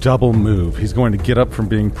to double move. He's going to get up from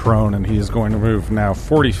being prone, and he is going to move now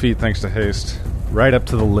 40 feet, thanks to haste, right up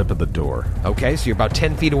to the lip of the door. Okay, so you're about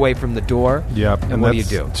 10 feet away from the door. Yep. And what do you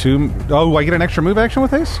that's do? I get an extra move action with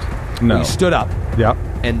haste? No. You stood up, Yep.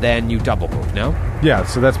 and then you double move, no? Yeah,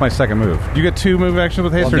 so that's my second move. Do you get 2 move actions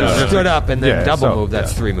with haste? Well, or you just- stood up and then Yeah, double so- move,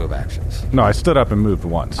 that's 3 move actions. No, I stood up and moved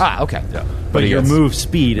once. Okay. Yeah. But he your gets- move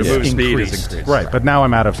speed is move speed is increased. increased. Right, but now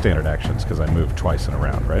I'm out of standard actions because I moved twice in a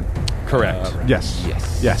round, right? Correct. Yes.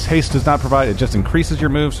 Yes. Yes, haste does not provide, it just increases your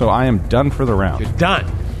move, so I am done for the round. You're done.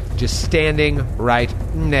 Just standing right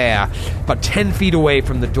there, about 10 feet away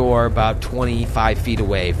from the door, about 25 feet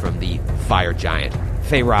away from the fire giant.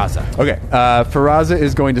 Feyraza. Okay, Feyraza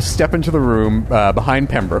is going to step into the room behind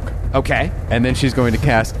Pembroke, Okay. and then she's going to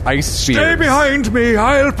cast Ice Spears. Stay behind me.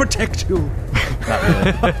 I'll protect you.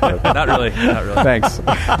 Not really. Not really. Thanks.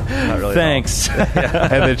 Not really. Thanks.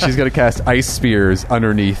 And then she's going to cast Ice Spears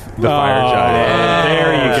underneath the fire giant.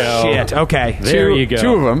 There you go. Shit. Okay. There you go.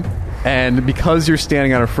 2 of them. And because you're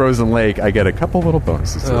standing on a frozen lake, I get a couple little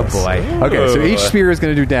bonuses to Oh, this. boy. Okay, so each spear is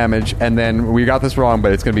going to do damage, and then we got this wrong,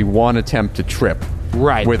 but it's going to be 1 attempt to trip.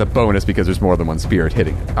 Right. With a bonus because there's more than one spirit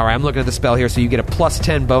hitting it. All right, I'm looking at the spell here. So you get a plus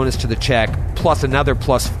 10 bonus to the check, plus another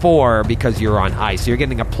plus 4 because you're on ice. So you're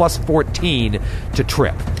getting a plus 14 to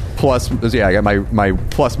trip. Plus, yeah, I got my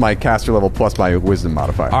plus my caster level plus my wisdom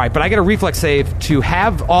modifier. All right, but I get a reflex save to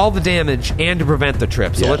have all the damage and to prevent the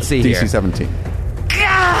trip. So let's see DC here. 17.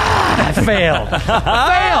 I failed.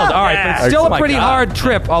 Failed. All right, but it's still a pretty hard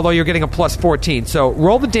trip, although you're getting a plus 14. So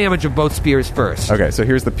roll the damage of both spears first. Okay, so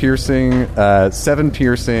here's the piercing, 7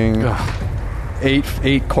 piercing,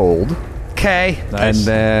 8 cold. Okay. And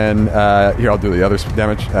then, here, I'll do the other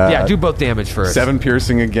damage. Yeah, do both damage first. 7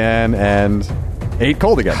 piercing again, and 8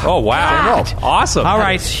 cold again. Oh, wow. God. Awesome. All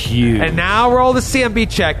right. huge. And now roll the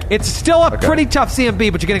CMB check. It's still a pretty tough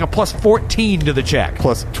CMB, but you're getting a plus 14 to the check.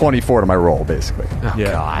 Plus 24 to my roll, basically. Oh,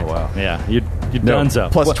 Yeah. God. Oh, wow. Yeah, you're No, done so.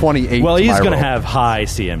 plus 28 Well, to he's my going to roll. have high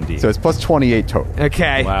CMD. So it's plus 28 total.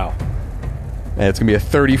 Okay. wow. And it's going to be a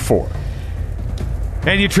 34.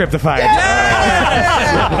 And you trip the fire.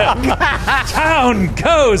 Town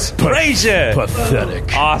goes Frazier.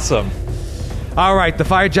 Pathetic. Awesome. All right, the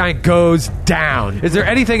fire giant goes down. Is there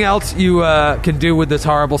anything else you can do with this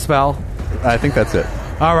horrible spell? I think that's it.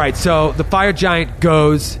 All right, so the fire giant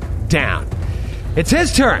goes down. It's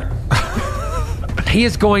his turn. He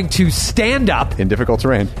is going to stand up In difficult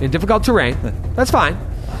terrain. in difficult terrain. That's fine.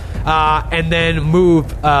 and then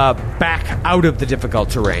move back out of the difficult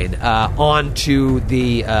terrain onto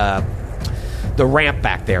the ramp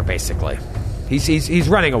back there, basically. He's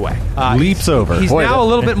running away. Leaps over. He's Boy, now a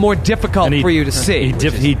little bit more difficult And for you to see.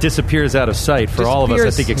 He disappears out of sight for all of us, I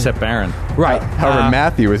Disappears. think, except Baron. Right. However,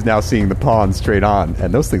 Matthew is now seeing the pawn straight on,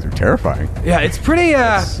 and those things are terrifying. Yeah, it's pretty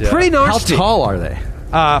pretty How nasty. tall are they?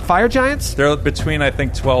 Fire giants? They're between, I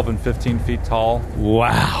think, 12 and 15 feet tall.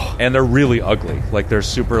 Wow. And they're really ugly. Like, they're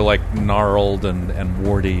super, like, gnarled and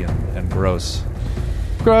warty and gross.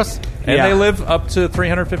 Gross. And Yeah. they live up to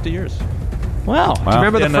 350 years. Wow. Do you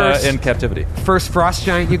remember the first in captivity. first frost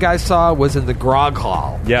giant you guys saw was in the Grog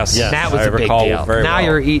Hall? Yes. That was I a big recall deal. very Now well.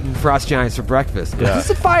 you're eating frost giants for breakfast. This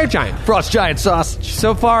is a fire giant. Frost giant sausage.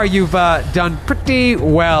 So far, you've done pretty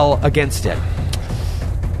well against it.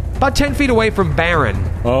 About 10 feet away from Baron,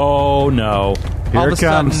 Oh, no. all of a it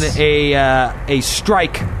comes. sudden a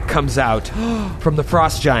strike comes out from the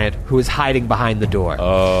frost giant who is hiding behind the door.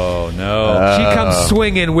 Oh, no. She comes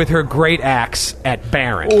swinging with her great axe at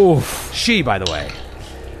Baron. Oof. She, by the way.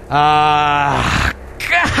 God,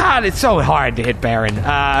 it's so hard to hit Baron.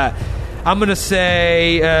 I'm going to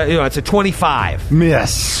say, it's a 25.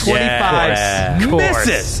 Miss. 25 Of course.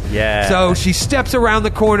 misses. Yeah. So she steps around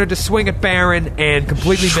the corner to swing at Baron and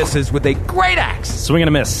completely misses with a great axe. Swing and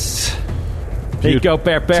a miss. There you go,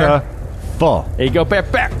 Bear. Full. There you go,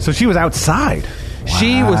 Bear. So she was outside.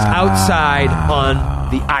 She was outside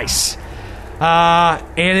on the ice.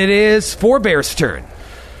 And it is Forebear's turn.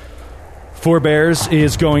 Forebears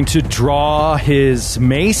is going to draw his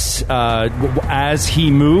mace as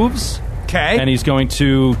he moves. Okay. And he's going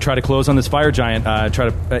to try to close on this fire giant, try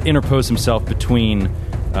to interpose himself between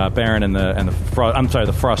Baron and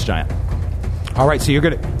the frost giant. All right, so you're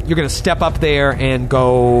gonna step up there and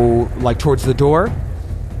go like towards the door.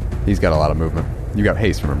 He's got a lot of movement. You got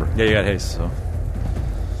haste, remember? Yeah, you got haste, so.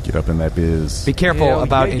 Get up in that biz. Be careful Yeah,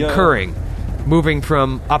 about yeah, yeah. incurring. Moving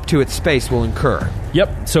from up to its space will incur.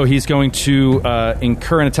 Yep. So he's going to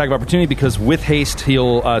incur an attack of opportunity because with haste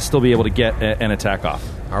he'll still be able to get an attack off.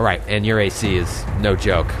 All right, and your AC is no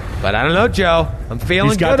joke. But I don't know, Joe. I'm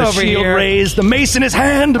feeling He's got good the over shield here. raised, the mace in his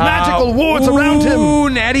hand, magical wards around him. Ooh,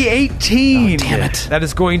 natty 18. Oh, damn it. That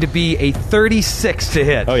is going to be a 36 to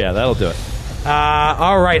hit. Oh yeah, that'll do it.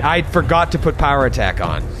 All right, I forgot to put power attack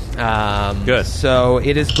on. Good. So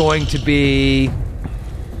it is going to be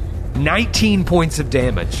 19 points of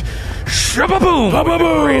damage.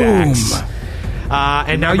 Shababoom! Great axe.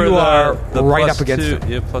 And now you are right up against two, him.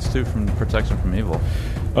 You have +2 from protection from evil.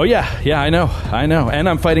 Oh yeah, I know, and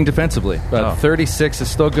I'm fighting defensively. But 36 is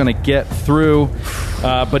still going to get through,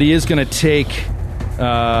 but he is going to take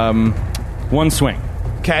one swing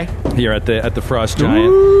Okay. here at the frost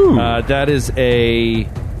giant. That is a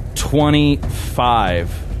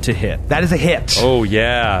 25 to hit. That is a hit. Oh,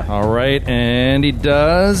 yeah. All right, and he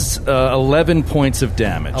does 11 points of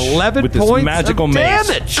damage. 11 with this points magical of mace.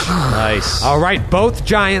 damage. Nice. All right, both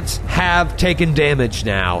giants have taken damage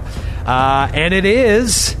now. And it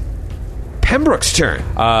is Pembroke's turn.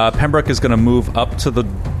 Pembroke is going to move up to the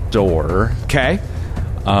door. Okay.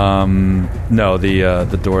 No,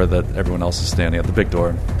 the door that everyone else is standing at, the big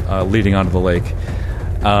door, leading onto the lake.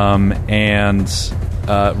 And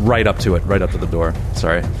right up to it, right up to the door.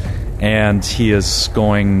 Sorry. And he's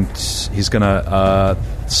going to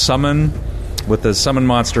summon, with the Summon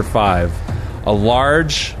Monster 5, a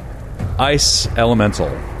large ice elemental.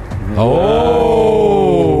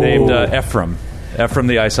 Named Ephraim. Ephraim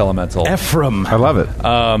the Ice Elemental. Ephraim. I love it.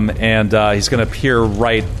 And he's going to appear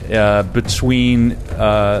right between,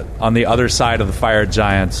 on the other side of the fire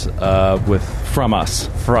giant, From us.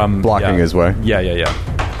 Blocking his way.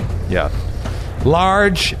 Yeah.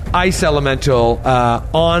 Large ice elemental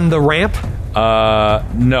on the ramp.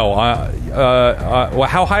 No. Well,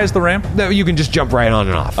 how high is the ramp? No, you can just jump right on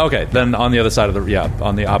and off. Okay, then on the other side of the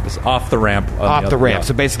on the opposite, off the ramp. Off the ramp.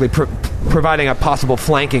 So basically providing a possible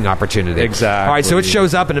flanking opportunity. Exactly. All right, so it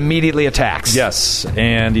shows up and immediately attacks. Yes,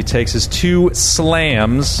 and he takes his 2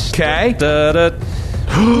 slams. Okay.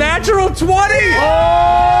 Natural 20!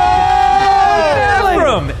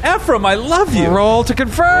 Ephraim, I love you. Roll to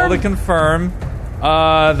confirm. Roll to confirm.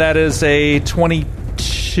 That is a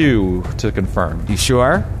 22 to confirm. You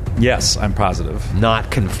sure? Yes, I'm positive.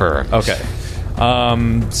 Not confirmed. Okay.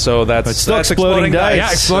 So that's still that's exploding dice.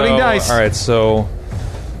 Yeah, exploding dice. All right, so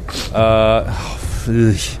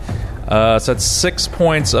so that's 6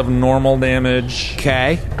 points of normal damage.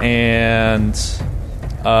 Okay. And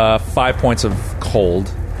 5 points of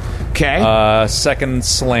cold. Okay. Second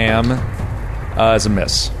slam is a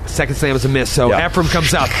miss. Second slam is a miss. So Yeah. Ephraim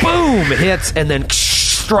comes out, boom, hits, and then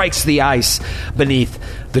strikes the ice beneath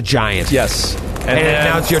the giant. Yes. And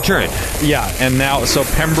now it's your turn. Yeah, and now so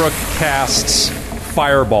Pembroke casts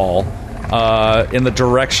Fireball in the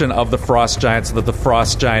direction of the Frost Giant, so that the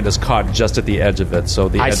Frost Giant is caught just at the edge of it. So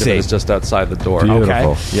the edge of it is just outside the door.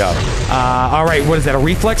 Beautiful. Okay. Yeah. All right, what is that, a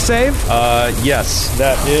reflex save? Yes,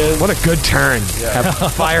 that is. What a good turn.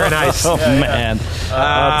 Have fire and ice. Oh, man.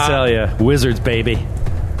 I'll tell you. Wizards, baby.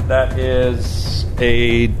 That is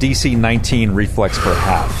a DC 19 reflex per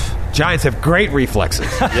half. Giants have great reflexes.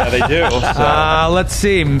 Yeah, they do. Let's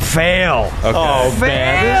see. Fail. Okay. Oh,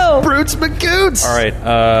 fail. Brutes McGoots. All right,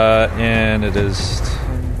 and it is.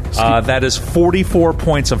 That is 44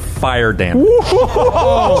 points of fire damage to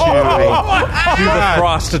the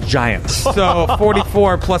Frost Giant. So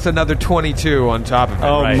 44 plus another 22 on top of it.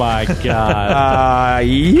 Oh, Right. my God.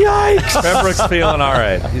 Yikes. Pembroke's feeling all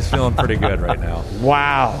right. He's feeling pretty good right now.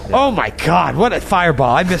 Wow. Oh, my God. What a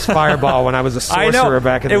fireball. I missed fireball when I was a sorcerer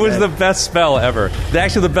back in the day. It was the best spell ever.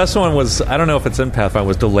 Actually, the best one was, I don't know if it's in Pathfinder,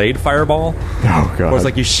 was delayed fireball. Oh, God. Where it's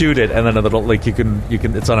like you shoot it and then it'll, like you can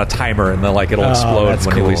it's on a timer and then like it'll explode that's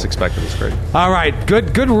when you cool. least expect it. It's great. All right.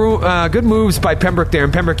 Good moves by Pembroke there.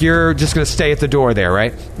 And Pembroke, you're just going to stay at the door there,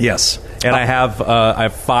 right? Yes, and I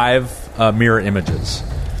have 5 mirror images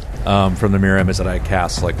from the mirror image that I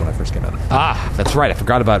cast like when I first came in. Ah, that's right. I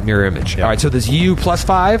forgot about mirror image. Yeah. All right. So there's you plus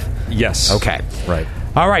 5? Yes. Okay. Right.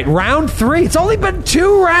 All right. Round 3. It's only been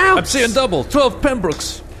 2 rounds. I'm seeing double. 12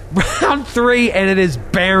 Pembrokes. Round 3, and it is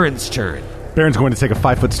Baron's turn. Baron's going to take a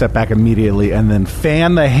 5-foot step back immediately and then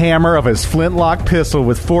fan the hammer of his flintlock pistol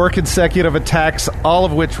with 4 consecutive attacks, all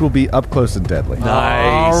of which will be up close and deadly.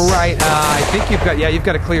 Nice. All right. I think you've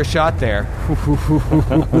got a clear shot there.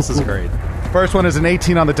 This is great. First one is an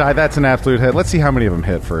 18 on the die. That's an absolute hit. Let's see how many of them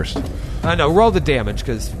hit first. No, roll the damage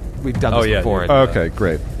because we've done this before. Okay,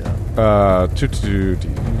 great.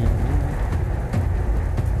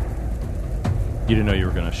 You didn't know you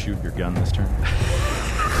were going to shoot your gun this turn?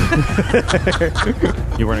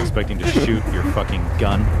 You weren't expecting to shoot your fucking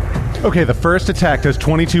gun? Okay, the first attack does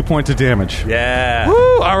 22 points of damage. Yeah.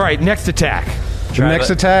 Woo! All right, next attack. The next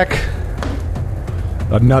attack,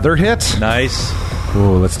 another hit. Nice.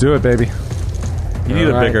 Ooh, let's do it, baby. You need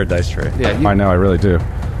All a right. bigger dice tray. Yeah, I know, I really do.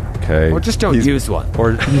 Okay. or just don't use one.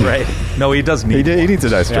 Or right. No, he does need. He needs a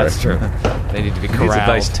dice tray. That's true. They need to be He needs a corralled.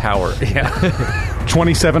 dice tower. Yeah.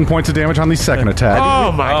 27 points of damage on the second attack.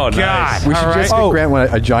 Oh my Oh, God! nice. We should All just right. get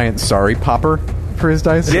Grant a giant sorry popper for his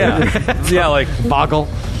dice. Yeah. Yeah, like Boggle.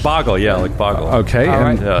 Boggle. Yeah, like Boggle. Okay, All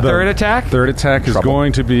right. and Yeah. the Third attack. third attack is Trouble.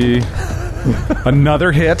 going to be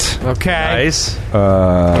another hit. Okay. Nice.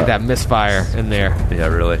 Get that misfire in there, Yeah,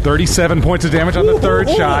 really. 37 points of damage on the third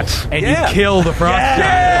shot. and Yeah. you kill the frost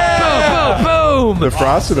giant. Boom! Boom! Boom! The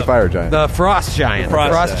frost or the fire giant? The frost giant. The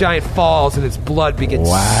Frost frost giant falls, and its blood begins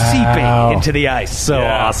Wow. seeping into the ice. So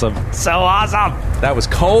Yeah. awesome. So awesome! That was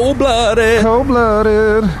cold-blooded.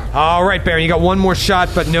 Cold-blooded. All right, Baron, you got one more shot,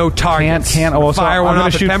 but no targets. Can't. Oh, so Fire I'm one gonna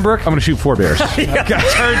off at shoot. Pembroke. I'm going to shoot 4 bears. Turns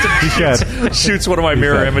and Good. shoots one of my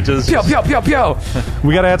mirror images. Pew, pew, pew, pew.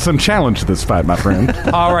 We got to add some challenge to this fight, my friend.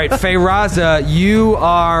 All right, Feyraza, you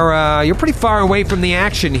are you're pretty far away from the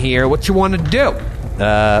action here. What you want to do?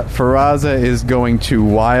 Faraza is going to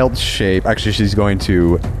wild shape. Actually, she's going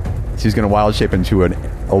to wild shape into a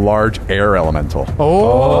large air elemental.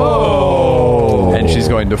 Oh! And she's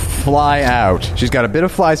going to fly out. She's got a bit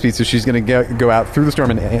of fly speed, so she's going to go out through the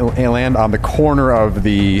storm and land on the corner of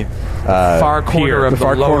the Far corner pier. of the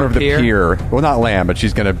far lower corner of the pier? pier. Well, not land, but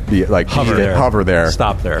she's going to be like Hover there. Hover there.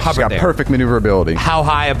 Stop there. She's Hover got there. perfect maneuverability. How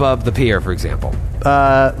high above the pier, for example?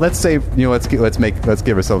 Let's say let's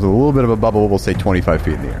give ourselves a little bit of a bubble. We'll say 25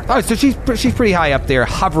 feet in the air. Oh, so she's pretty high up there,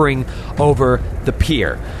 hovering over the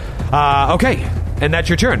pier. Okay, and that's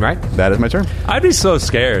your turn, right? That is my turn. I'd be so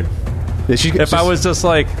scared. If I was just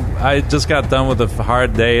like, I just got done with a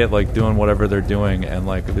hard day at like doing whatever they're doing, and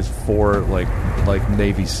like these 4 like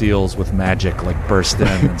Navy SEALs with magic like burst in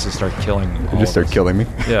and just start killing. You just start killing me.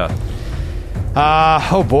 Yeah.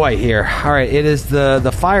 Oh boy, here. All right, it is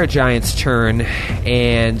the fire giant's turn,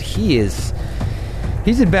 and he's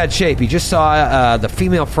in bad shape. He just saw the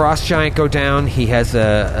female frost giant go down. He has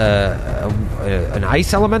an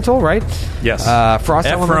ice elemental, right? Yes. Frost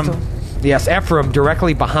Ephraim. elemental. Yes, Ephraim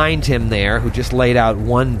directly behind him there, who just laid out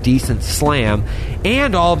one decent slam,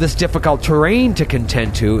 and all of this difficult terrain to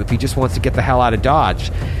contend to if he just wants to get the hell out of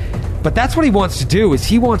Dodge. But that's what he wants to do, is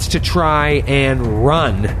he wants to try and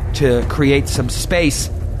run to create some space,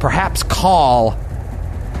 perhaps call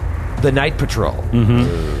the night patrol.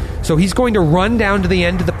 Mm-hmm. So he's going to run down to the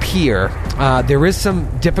end of the pier. There is some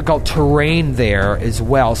difficult terrain there as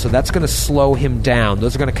well, so that's going to slow him down.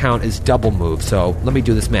 Those are going to count as double moves. So let me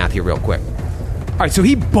do this math here real quick. All right, so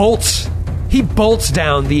he bolts He bolts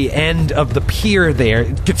down the end of the pier there,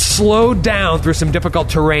 gets slowed down through some difficult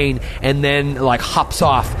terrain, and then like hops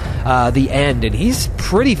off the end. And he's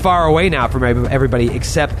pretty far away now from everybody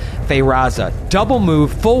except Feyraza. Double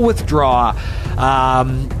move, full withdraw.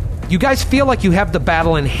 You guys feel like you have the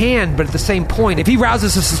battle in hand, but at the same point, if he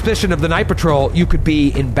rouses a suspicion of the night patrol, you could be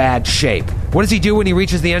in bad shape. What does he do when he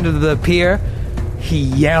reaches the end of the pier? He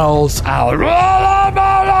yells out.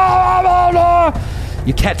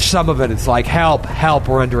 You catch some of it. It's like, help, help,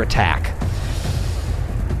 we're under attack.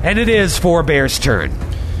 And it is Four Bear's turn.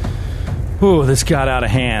 Ooh, this got out of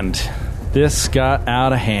hand.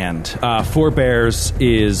 Four Bears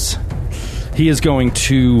is going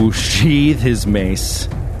to sheathe his mace,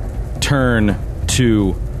 turn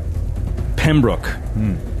to Pembroke,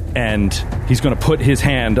 and he's going to put his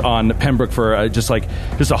hand on Pembroke for just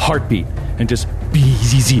a heartbeat, and just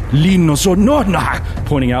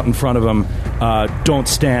pointing out in front of him.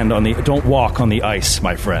 Don't walk on the ice,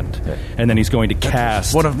 my friend. And then he's going to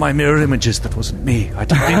cast one of my mirror images. That wasn't me. I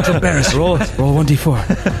didn't mean to embarrass you. roll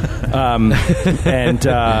 1d4.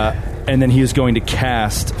 And then he is going to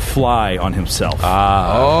cast Fly on himself.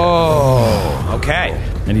 Okay.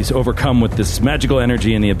 And he's overcome with this magical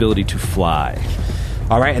energy and the ability to fly.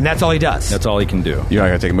 All right, and that's all he does. That's all he can do. You're not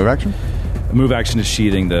going to take a move action? A move action is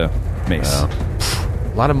sheathing the mace. A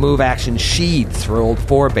lot of move action sheaths for old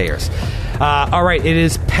Four Bears. All right, it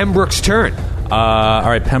is Pembroke's turn. All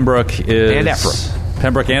right, Pembroke is... And Ephraim.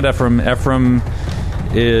 Pembroke and Ephraim. Ephraim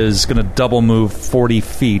is going to double move 40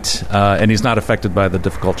 feet, and he's not affected by the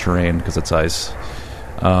difficult terrain because it's ice.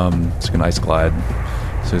 It's going to ice glide.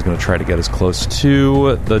 So he's going to try to get as close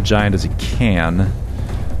to the giant as he can.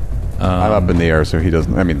 I'm up in the air, so he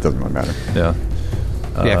doesn't... I mean, it doesn't really matter. Yeah.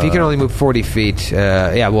 If he can only move 40 feet,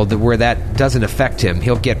 where that doesn't affect him,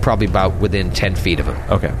 he'll get probably about within 10 feet of him.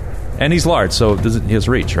 Okay. And he's large, so he has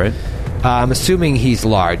reach, right? I'm assuming he's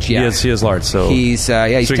large, yeah. He is large, so... He's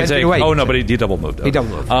 10 feet away. Oh, no, but he double moved. He double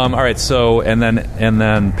moved. All right, so... And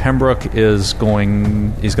then Pembroke is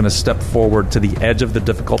going... He's going to step forward to the edge of the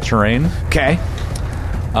difficult terrain. Okay.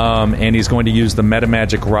 And he's going to use the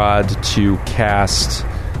Metamagic Rod to cast...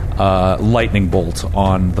 lightning bolt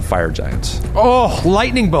on the fire giant. Oh,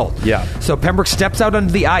 lightning bolt. Yeah. So Pembroke steps out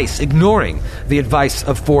onto the ice, ignoring the advice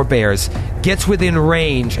of Four Bears, gets within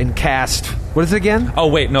range and cast... What is it again? Oh,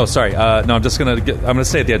 wait, no, sorry. No, I'm just going to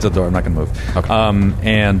stay at the edge of the door. I'm not going to move. Okay.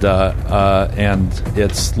 And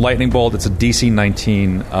it's lightning bolt. It's a DC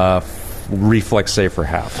 19 reflex save for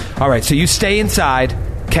half. All right, so you stay inside,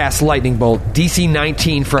 cast lightning bolt, DC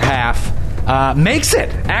 19 for half. Makes it.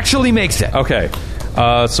 Actually makes it. Okay.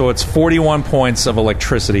 So it's 41 points of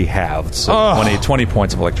electricity halved. So 20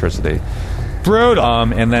 points of electricity. Brutal.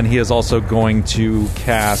 And then he is also going to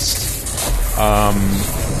cast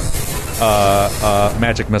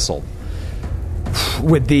magic missile.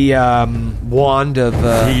 With the wand of...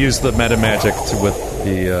 he used the meta magic with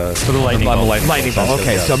the... for the lightning bolt. Lightning bolt.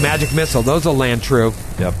 Okay, yeah. so magic missile. Those will land true.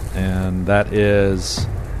 Yep. And that is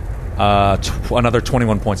another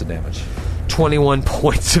 21 points of damage. 21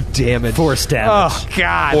 points of damage. Force damage. Oh,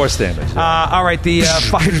 God. Force damage. Yeah. All right, the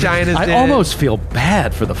fire giant is dead. I almost feel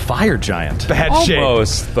bad for the fire giant. Bad shape.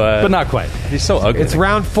 Almost, but not quite. He's so ugly. It's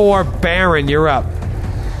round 4. Baron, you're up.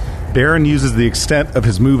 Baron uses the extent of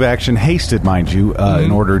his move action, hasted, mind you,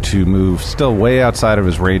 in order to move still way outside of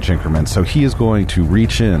his range increment. So he is going to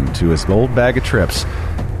reach in to his old bag of trips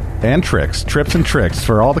and tricks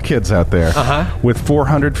for all the kids out there, with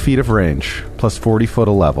 400 feet of range plus 40 foot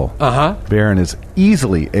of level. Baron is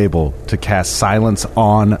easily able to cast silence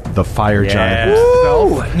on the fire giant.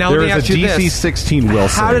 Woo! Now There let me is ask a you DC this. 16 will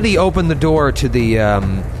How save. did he open the door to the...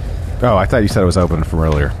 Oh, I thought you said it was open from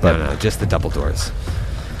earlier. But no, just the double doors.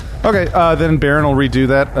 okay, then Baron will redo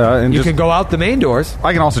that. And You just, can go out the main doors.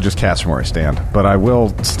 I can also just cast from where I stand, but I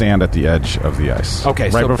will stand at the edge of the ice.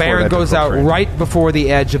 Okay, Right so before Baron that goes difficult out terrain. right before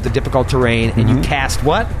the edge of the difficult terrain, and you cast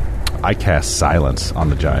what? I cast silence on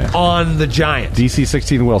the giant. On the giant. DC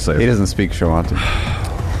 16 will save. He doesn't speak Shoanti.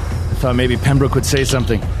 I thought maybe Pembroke would say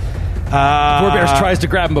something. Four Bears tries to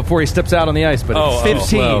grab him before he steps out on the ice, but it's 15.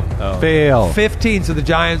 slow. Fail. 15, so the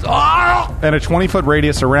giant's... And a 20-foot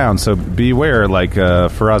radius around, so beware, like,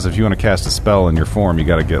 Faraz, if you want to cast a spell in your form, you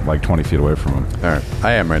got to get, like, 20 feet away from him. All right.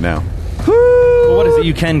 I am right now. Well, what is it?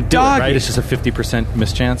 You can do it, Doggy. right? It's just a 50%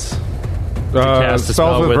 mischance. Cast a Spells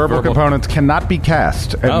spell with with verbal verbal- components cannot be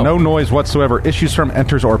cast, and Oh. no noise whatsoever issues from,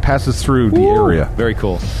 enters, or passes through the area. Very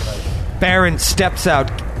cool. Baron steps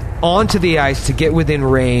out onto the ice to get within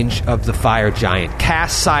range of the fire giant.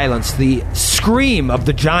 Cast silence. The scream of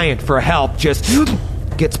the giant for help just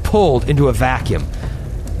gets pulled into a vacuum.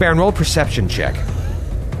 Baron, roll a perception check.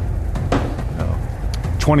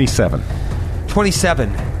 27.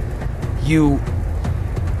 27.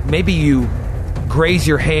 Maybe you graze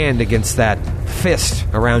your hand against that fist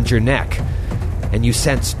around your neck, and you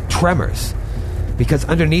sense tremors, because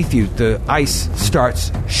underneath you the ice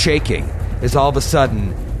starts shaking as all of a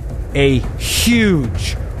sudden a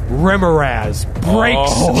huge Remoraz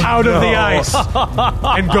breaks out of the ice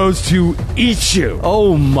and goes to eat you.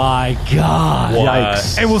 Oh my God.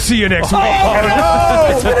 Yikes. And we'll see you next week.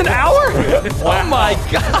 It's been an hour? Oh my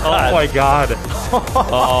God. Oh my God.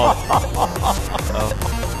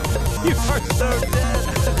 You are so dead.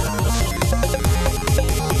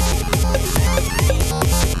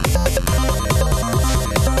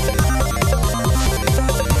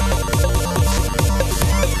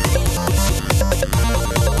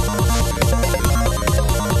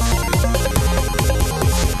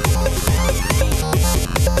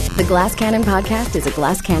 The Glass Cannon Podcast is a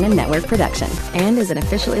Glass Cannon Network production and is an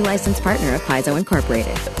officially licensed partner of Paizo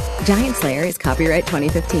Incorporated. Giant Slayer is copyright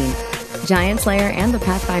 2015. Giant Slayer and the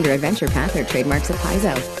Pathfinder Adventure Path are trademarks of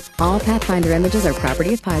Paizo. All Pathfinder images are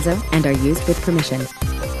property of Paizo and are used with permission.